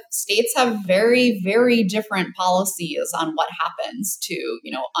that, but states have very, very different policies on what happens to,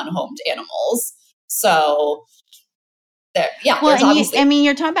 unhomed animals. So there's obviously.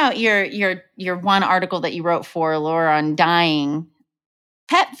 You're talking about your one article that you wrote for Laura on dying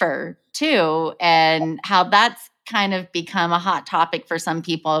pet fur too, and how that's kind of become a hot topic for some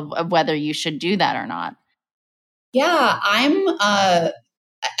people of whether you should do that or not. Yeah,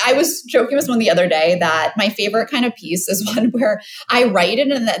 I was joking with someone the other day that my favorite kind of piece is one where I write it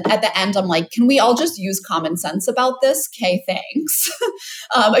and then at the end I'm like, can we all just use common sense about this? Okay, thanks.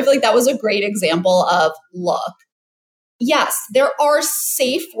 I feel like that was a great example of, look, yes, there are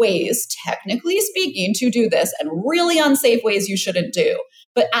safe ways, technically speaking, to do this and really unsafe ways you shouldn't do.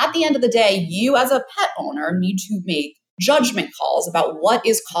 But at the end of the day, you as a pet owner need to make judgment calls about what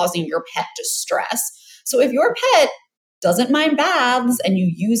is causing your pet distress. So if your pet doesn't mind baths and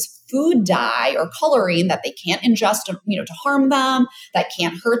you use food dye or coloring that they can't ingest, to harm them, that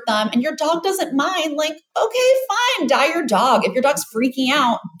can't hurt them, and your dog doesn't mind, like, okay, fine, dye your dog. If your dog's freaking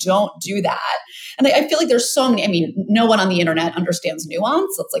out, don't do that. And I feel like there's so many, no one on the internet understands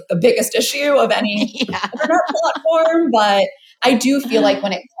nuance. That's like the biggest issue of any internet platform. But I do feel like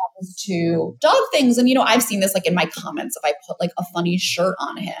when it comes to dog things, and I've seen this like in my comments, if I put like a funny shirt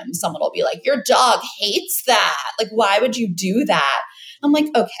on him, someone will be like, your dog hates that. Like, why would you do that? I'm like,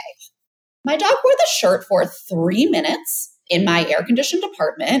 okay, my dog wore the shirt for 3 minutes in my air-conditioned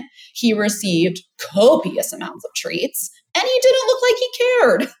apartment. He received copious amounts of treats, and he didn't look like he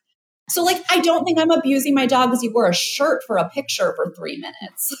cared. So, like, I don't think I'm abusing my dog because he wore a shirt for a picture for 3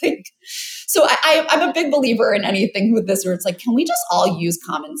 minutes. Like, so I'm a big believer in anything with this where it's like, can we just all use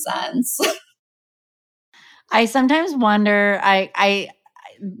common sense? I sometimes wonder,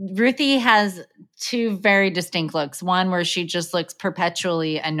 Ruthie has two very distinct looks. One where she just looks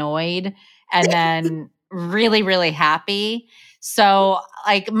perpetually annoyed and then really, really happy. So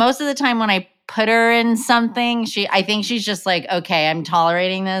like most of the time when I put her in something, I think she's just like, okay, I'm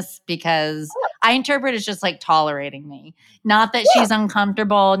tolerating this because I interpret it's just like tolerating me. Not that she's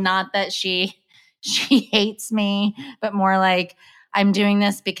uncomfortable, not that she hates me, but more like I'm doing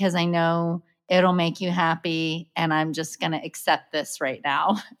this because I know it'll make you happy and I'm just going to accept this right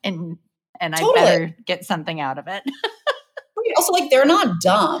now. And I better get something out of it. Also, like, they're not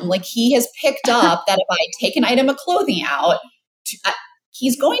dumb. Like, he has picked up that if I take an item of clothing out,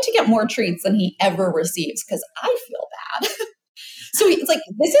 he's going to get more treats than he ever receives because I feel bad. So it's like,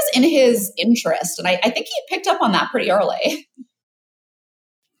 this is in his interest. And I think he picked up on that pretty early.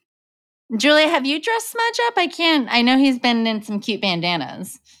 Julia, have you dressed Smudge up? I know he's been in some cute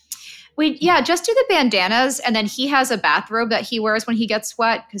bandanas. Just do the bandanas. And then he has a bathrobe that he wears when he gets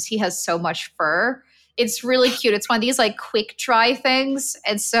wet because he has so much fur. It's really cute. It's one of these like quick dry things.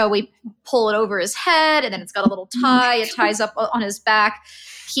 And so we pull it over his head and then it's got a little tie. It ties up on his back.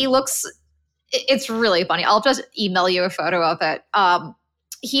 It's really funny. I'll just email you a photo of it.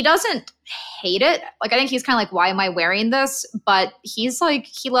 He doesn't hate it. Like, I think he's kind of like, why am I wearing this? But he's like,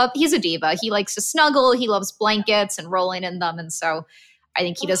 he's a diva. He likes to snuggle. He loves blankets and rolling in them. And so I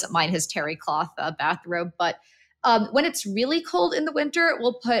think he doesn't mind his terry cloth bathrobe. But when it's really cold in the winter,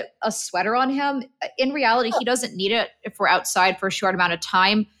 we'll put a sweater on him. In reality, he doesn't need it if we're outside for a short amount of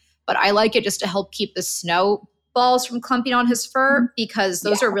time. But I like it just to help keep the snow balls from clumping on his fur because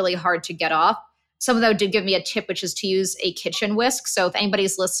those are really hard to get off. Someone though did give me a tip, which is to use a kitchen whisk. So if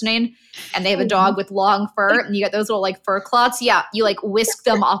anybody's listening and they have a dog with long fur and you get those little like fur clots, you like whisk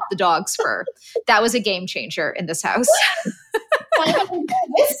them off the dog's fur. That was a game changer in this house. I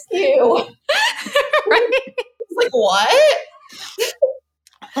miss you. Right? Like, what?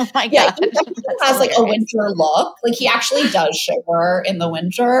 Oh my God. He has like a winter look. Like, he actually does shiver in the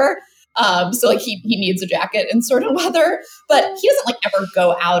winter. So like he needs a jacket in certain weather, but he doesn't like ever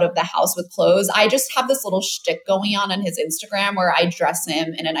go out of the house with clothes. I just have this little shtick going on his Instagram where I dress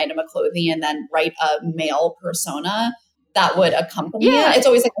him in an item of clothing and then write a male persona that would accompany it. It's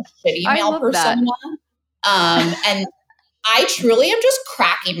always like a shitty male persona. And I truly am just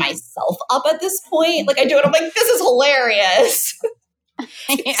cracking myself up at this point. Like, I do it. I'm like, this is hilarious.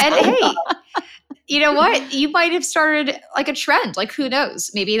 And hey, you know what? You might have started like a trend. Like, who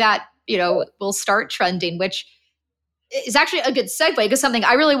knows? Maybe that, will start trending, which is actually a good segue because something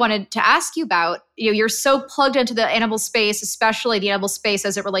I really wanted to ask you about. You're so plugged into the animal space, especially the animal space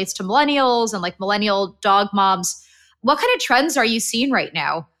as it relates to millennials and like millennial dog moms. What kind of trends are you seeing right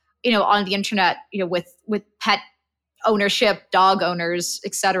now, on the internet, with pet ownership, dog owners,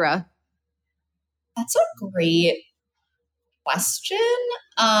 etc.? That's a great question.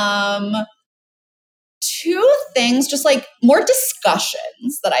 Two things, just like more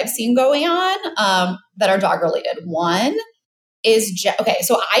discussions that I've seen going on that are dog related. One is,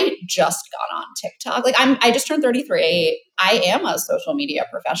 so I just got on TikTok. Like, I just turned 33. I am a social media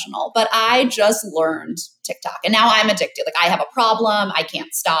professional, but I just learned TikTok and now I'm addicted. Like, I have a problem. I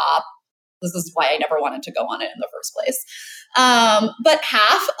can't stop. This is why I never wanted to go on it in the first place. But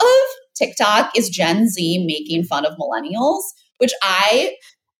half of TikTok is Gen Z making fun of millennials, which I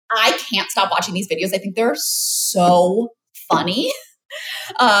can't stop watching these videos. I think they're so funny.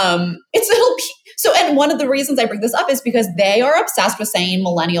 And one of the reasons I bring this up is because they are obsessed with saying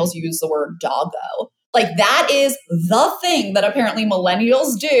millennials use the word doggo. Like, that is the thing that apparently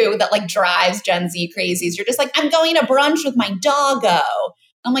millennials do that like drives Gen Z crazies. You're just like, I'm going to brunch with my doggo.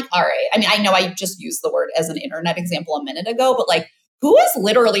 I'm like, all right. I mean, I know I just used the word as an internet example a minute ago, but like, who is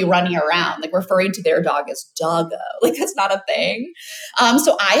literally running around like referring to their dog as doggo? Like, that's not a thing.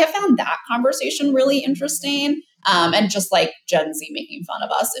 So I have found that conversation really interesting. And just like Gen Z making fun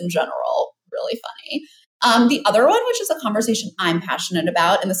of us in general, really funny. The other one, which is a conversation I'm passionate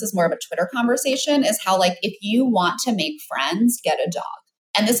about, and this is more of a Twitter conversation, is how like if you want to make friends, get a dog.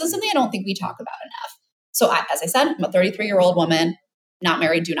 And this is something I don't think we talk about enough. So as I said, I'm a 33-year-old woman, not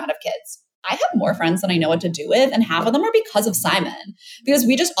married, do not have kids. I have more friends than I know what to do with, and half of them are because of Simon, because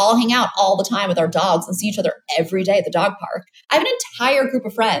we just all hang out all the time with our dogs and see each other every day at the dog park. I have an entire group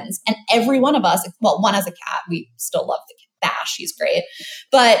of friends, and every one of us, well, one has a cat. We still love the cat. Bash, he's great.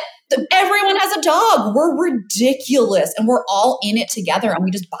 But everyone has a dog. We're ridiculous, and we're all in it together, and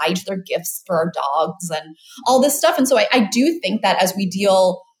we just buy each other gifts for our dogs and all this stuff. And so I do think that as we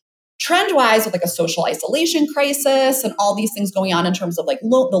deal trend-wise with like a social isolation crisis and all these things going on in terms of like the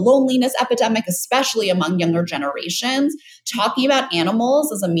loneliness epidemic, especially among younger generations, talking about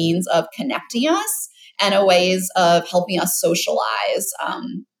animals as a means of connecting us and a ways of helping us socialize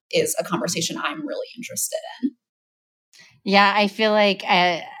is a conversation I'm really interested in. Yeah, I feel like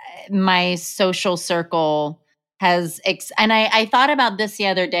my social circle has, and I thought about this the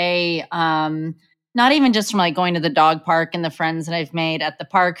other day, not even just from like going to the dog park and the friends that I've made at the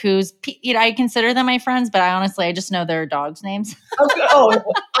park who's, I consider them my friends, but I just know their dogs' names. Okay. Oh,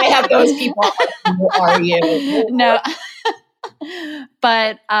 I have those people. Who are you? No.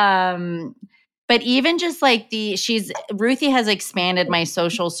 But even just like Ruthie has expanded my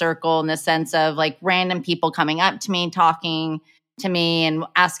social circle in the sense of like random people coming up to me, talking to me and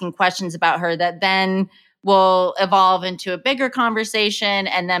asking questions about her that then will evolve into a bigger conversation.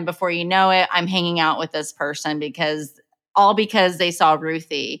 And then before you know it, I'm hanging out with this person because they saw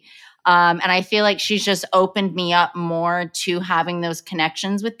Ruthie. And I feel like she's just opened me up more to having those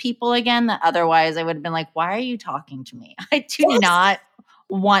connections with people again that otherwise I would have been like, why are you talking to me? I do not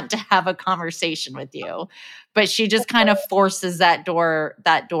want to have a conversation with you. But she just kind of forces that door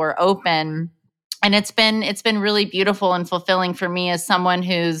open. And it's been really beautiful and fulfilling for me as someone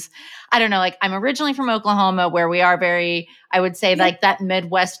who's, I don't know, like I'm originally from Oklahoma where we are very, I would say like that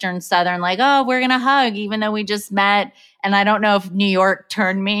Midwestern Southern, like, oh, we're going to hug even though we just met. And I don't know if New York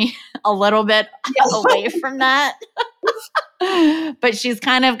turned me a little bit away from that. But she's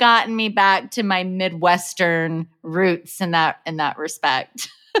kind of gotten me back to my Midwestern roots in that respect.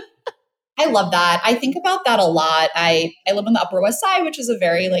 I love that. I think about that a lot. I live on the Upper West Side, which is a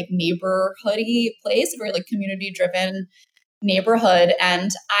very like neighborhoody place, a very like community driven neighborhood. And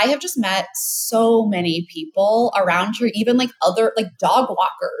I have just met so many people around here, even like other like dog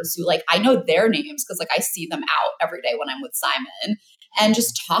walkers who like I know their names because like I see them out every day when I'm with Simon. And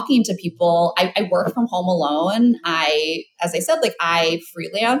just talking to people, I work from home alone. As I said, like I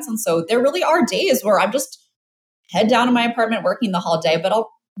freelance. And so there really are days where I'm just head down in my apartment working the whole day, but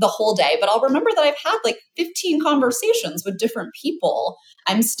I'll remember that I've had like 15 conversations with different people.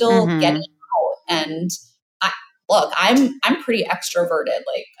 I'm still getting out. And I'm pretty extroverted.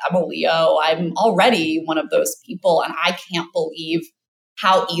 Like I'm a Leo. I'm already one of those people. And I can't believe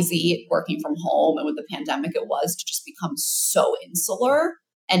how easy working from home and with the pandemic it was to just become so insular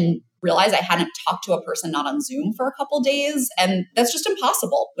and realize I hadn't talked to a person not on Zoom for a couple days. And that's just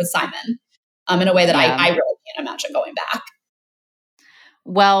impossible with Simon in a way that I really can't imagine going back.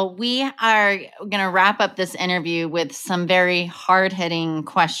 Well, we are going to wrap up this interview with some very hard-hitting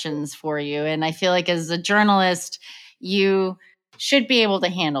questions for you. And I feel like as a journalist, you should be able to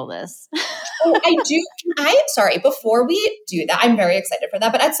handle this. Oh, I do. Sorry, before we do that, I'm very excited for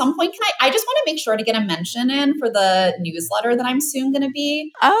that. But at some point, I just want to make sure to get a mention in for the newsletter that I'm soon going to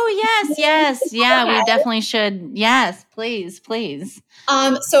be. Oh, yes. Yeah, okay. We definitely should. Yes, please.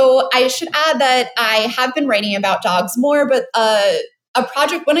 So I should add that I have been writing about dogs more, but a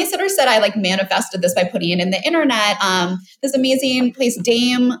project, when I said I like manifested this by putting it in the internet, this amazing place,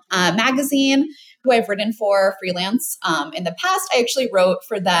 Dame magazine, who I've written for freelance in the past. I actually wrote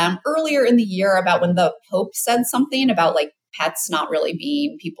for them earlier in the year about when the Pope said something about like pets not really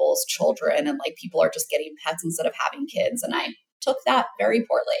being people's children and like people are just getting pets instead of having kids. And I took that very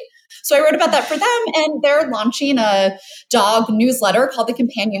poorly. So I wrote about that for them, and they're launching a dog newsletter called The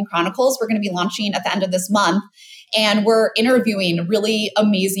Companion Chronicles. We're going to be launching at the end of this month. And we're interviewing really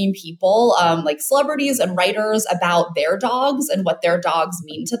amazing people, like celebrities and writers about their dogs and what their dogs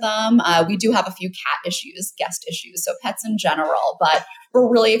mean to them. We do have a few guest issues, so pets in general. But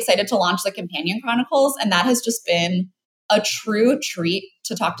we're really excited to launch the Companion Chronicles. And that has just been a true treat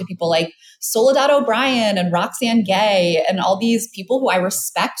to talk to people like Soledad O'Brien and Roxanne Gay and all these people who I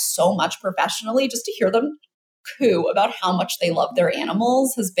respect so much professionally. Just to hear them coo about how much they love their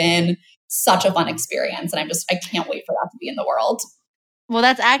animals has been such a fun experience. And I can't wait for that to be in the world. Well,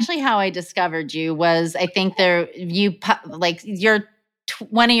 that's actually how I discovered you was I think your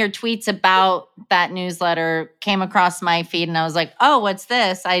one of your tweets about that newsletter came across my feed, and I was like, oh, what's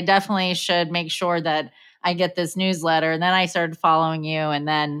this? I definitely should make sure that I get this newsletter. And then I started following you. And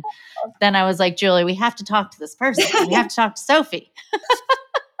then I was like, Julie, we have to talk to this person. We have to talk to Sophie.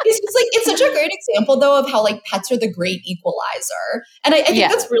 It's just like, it's such a great example though of how like pets are the great equalizer. And I think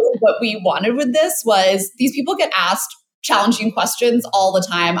that's really what we wanted with this was these people get asked challenging questions all the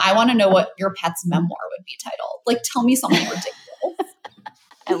time. I want to know what your pet's memoir would be titled. Like, tell me something ridiculous.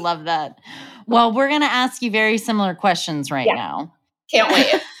 I love that. Well, we're going to ask you very similar questions right now. Can't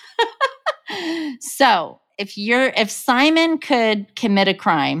wait. So if Simon could commit a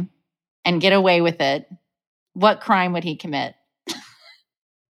crime and get away with it, what crime would he commit?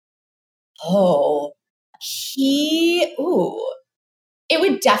 It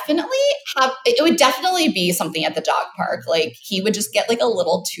would definitely be something at the dog park. Like he would just get like a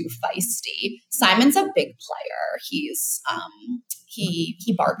little too feisty. Simon's a big player. He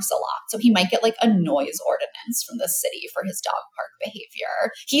barks a lot. So he might get like a noise ordinance from the city for his dog park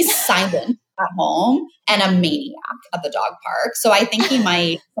behavior. He's silent at home and a maniac at the dog park. So I think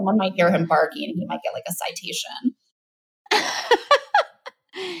someone might hear him barking and he might get like a citation.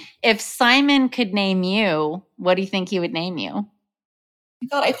 If Simon could name you, what do you think he would name you?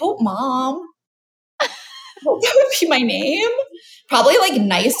 God, I hope Mom. I hope that would be my name. Probably like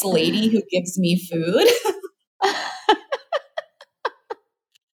nice lady who gives me food.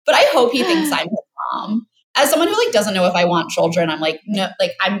 But I hope he thinks I'm his mom. As someone who like doesn't know if I want children, I'm like, no,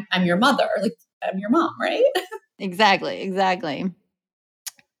 like I'm your mother. Like I'm your mom, right? Exactly.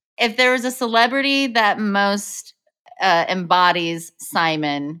 If there was a celebrity that most embodies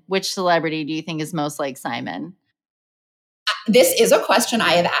Simon, which celebrity do you think is most like Simon? This is a question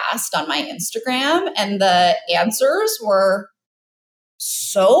I have asked on my Instagram, and the answers were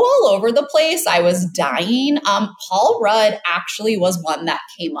so all over the place. I was dying. Paul Rudd actually was one that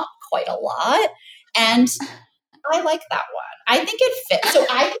came up quite a lot, and I like that one. I think it fits. So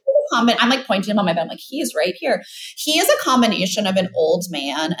I think I'm like pointing him on my bed. I'm like, he's right here. He is a combination of an old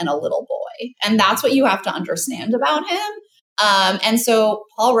man and a little boy, and that's what you have to understand about him. And so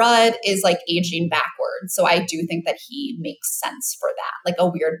Paul Rudd is like aging backwards. So I do think that he makes sense for that, like a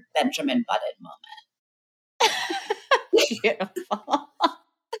weird Benjamin Button moment. Beautiful.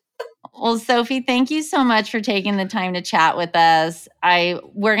 Well, Sophie, thank you so much for taking the time to chat with us.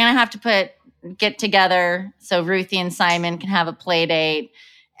 We're going to have to get together so Ruthie and Simon can have a play date.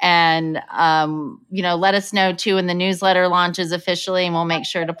 And, let us know too when the newsletter launches officially, and we'll make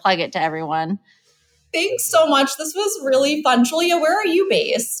sure to plug it to everyone. Thanks so much. This was really fun. Julia, where are you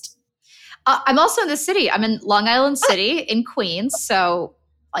based? I'm also in the city. I'm in Long Island City in Queens. So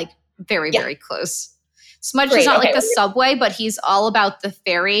like very, very close. Smudge is not like the subway, but he's all about the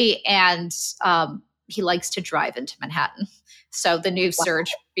ferry, and he likes to drive into Manhattan. So the new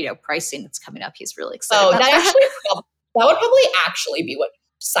surge, pricing that's coming up, he's really excited about that. That would probably actually be what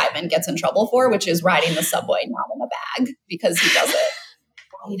Simon gets in trouble for, which is riding the subway not in a bag, because he does it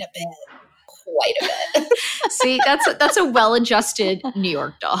quite a bit. See, that's a well-adjusted New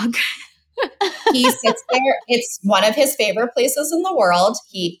York dog. He sits there. It's one of his favorite places in the world.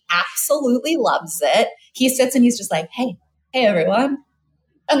 He absolutely loves it. He sits and he's just like, hey everyone.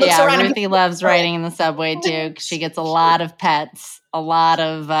 And looks around. Ruthie loves riding in the subway too. She gets a lot of pets, a lot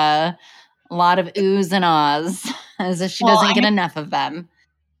of oohs and ahs, as if she doesn't get enough of them.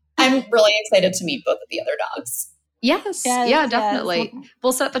 I'm really excited to meet both of the other dogs. Yes. Yeah, definitely. Yes.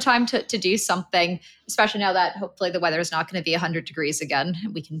 We'll set the time to do something, especially now that hopefully the weather is not going to be 100 degrees again.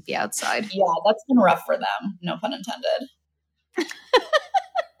 We can be outside. Yeah, that's been rough for them. No pun intended.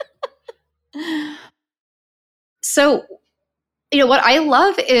 So, what I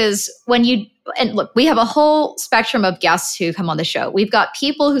love is and look, we have a whole spectrum of guests who come on the show. We've got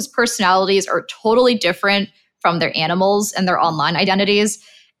people whose personalities are totally different from their animals and their online identities.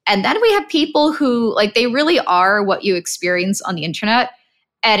 And then we have people who, they really are what you experience on the internet.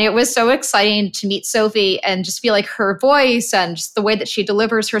 And it was so exciting to meet Sophie and just feel like her voice and just the way that she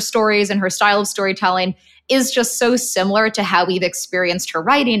delivers her stories and her style of storytelling is just so similar to how we've experienced her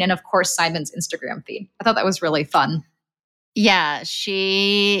writing and, of course, Simon's Instagram feed. I thought that was really fun. Yeah,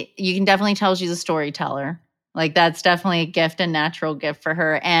 you can definitely tell she's a storyteller. That's definitely a gift, a natural gift for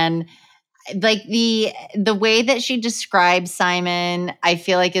her. And the way that she describes Simon, I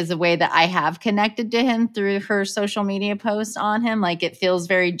feel like is a way that I have connected to him through her social media posts on him. It feels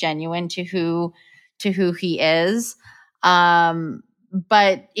very genuine to who he is.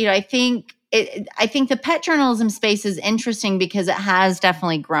 But I think the pet journalism space is interesting because it has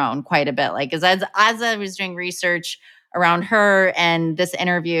definitely grown quite a bit. As I was doing research around her and this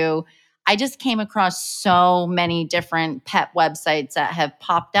interview, I just came across so many different pet websites that have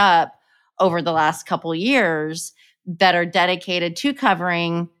popped up over the last couple years that are dedicated to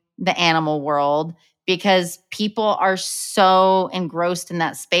covering the animal world, because people are so engrossed in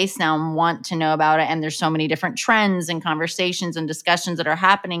that space now and want to know about it. And there's so many different trends and conversations and discussions that are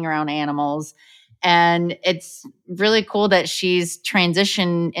happening around animals. And it's really cool that she's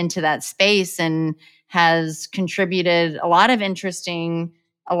transitioned into that space and has contributed a lot of interesting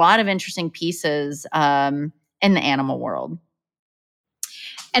pieces in the animal world.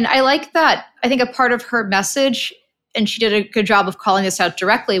 And I like that. I think a part of her message, and she did a good job of calling this out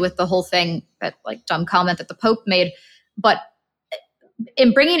directly with the whole thing, that like dumb comment that the Pope made, but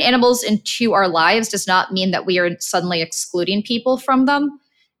in bringing animals into our lives does not mean that we are suddenly excluding people from them.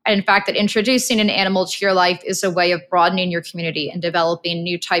 And in fact, that introducing an animal to your life is a way of broadening your community and developing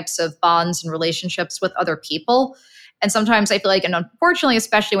new types of bonds and relationships with other people. And sometimes I feel like, and unfortunately,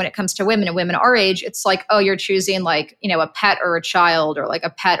 especially when it comes to women and women our age, it's like, oh, you're choosing like, you know, a pet or a child, or like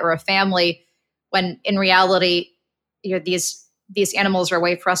a pet or a family, when in reality, you know, these animals are a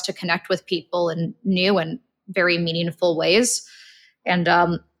way for us to connect with people in new and very meaningful ways. And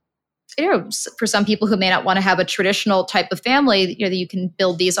you know, for some people who may not want to have a traditional type of family, you know, you can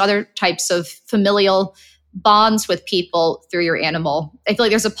build these other types of familial bonds with people through your animal. I feel like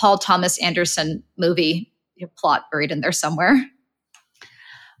there's a Paul Thomas Anderson movie plot buried in there somewhere.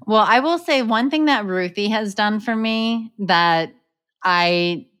 Well, I will say one thing that Ruthie has done for me that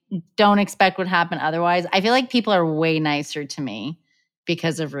I don't expect would happen otherwise. I feel like people are way nicer to me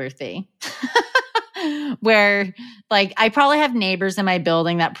because of Ruthie. Where like I probably have neighbors in my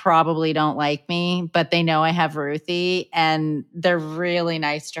building that probably don't like me, but they know I have Ruthie and they're really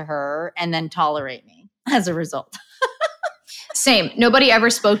nice to her and then tolerate me as a result. Same. Nobody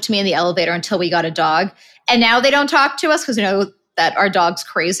ever spoke to me in the elevator until we got a dog. And now they don't talk to us because they know that our dog's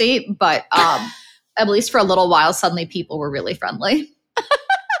crazy. But at least for a little while, suddenly people were really friendly.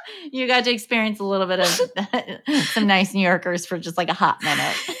 You got to experience a little bit of some nice New Yorkers for just like a hot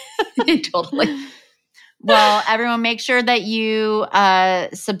minute. Totally. Well, everyone, make sure that you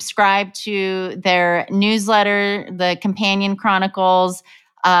subscribe to their newsletter, the Companion Chronicles.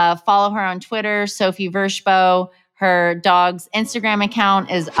 Follow her on Twitter, Sophie Vershbow. Her dog's Instagram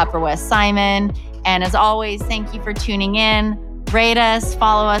account is Upper West Simon. And as always, thank you for tuning in. Rate us,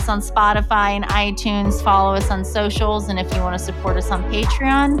 follow us on Spotify and iTunes, follow us on socials. And if you want to support us on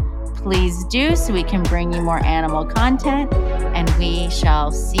Patreon, please do, so we can bring you more animal content. And we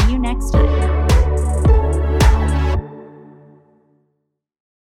shall see you next time.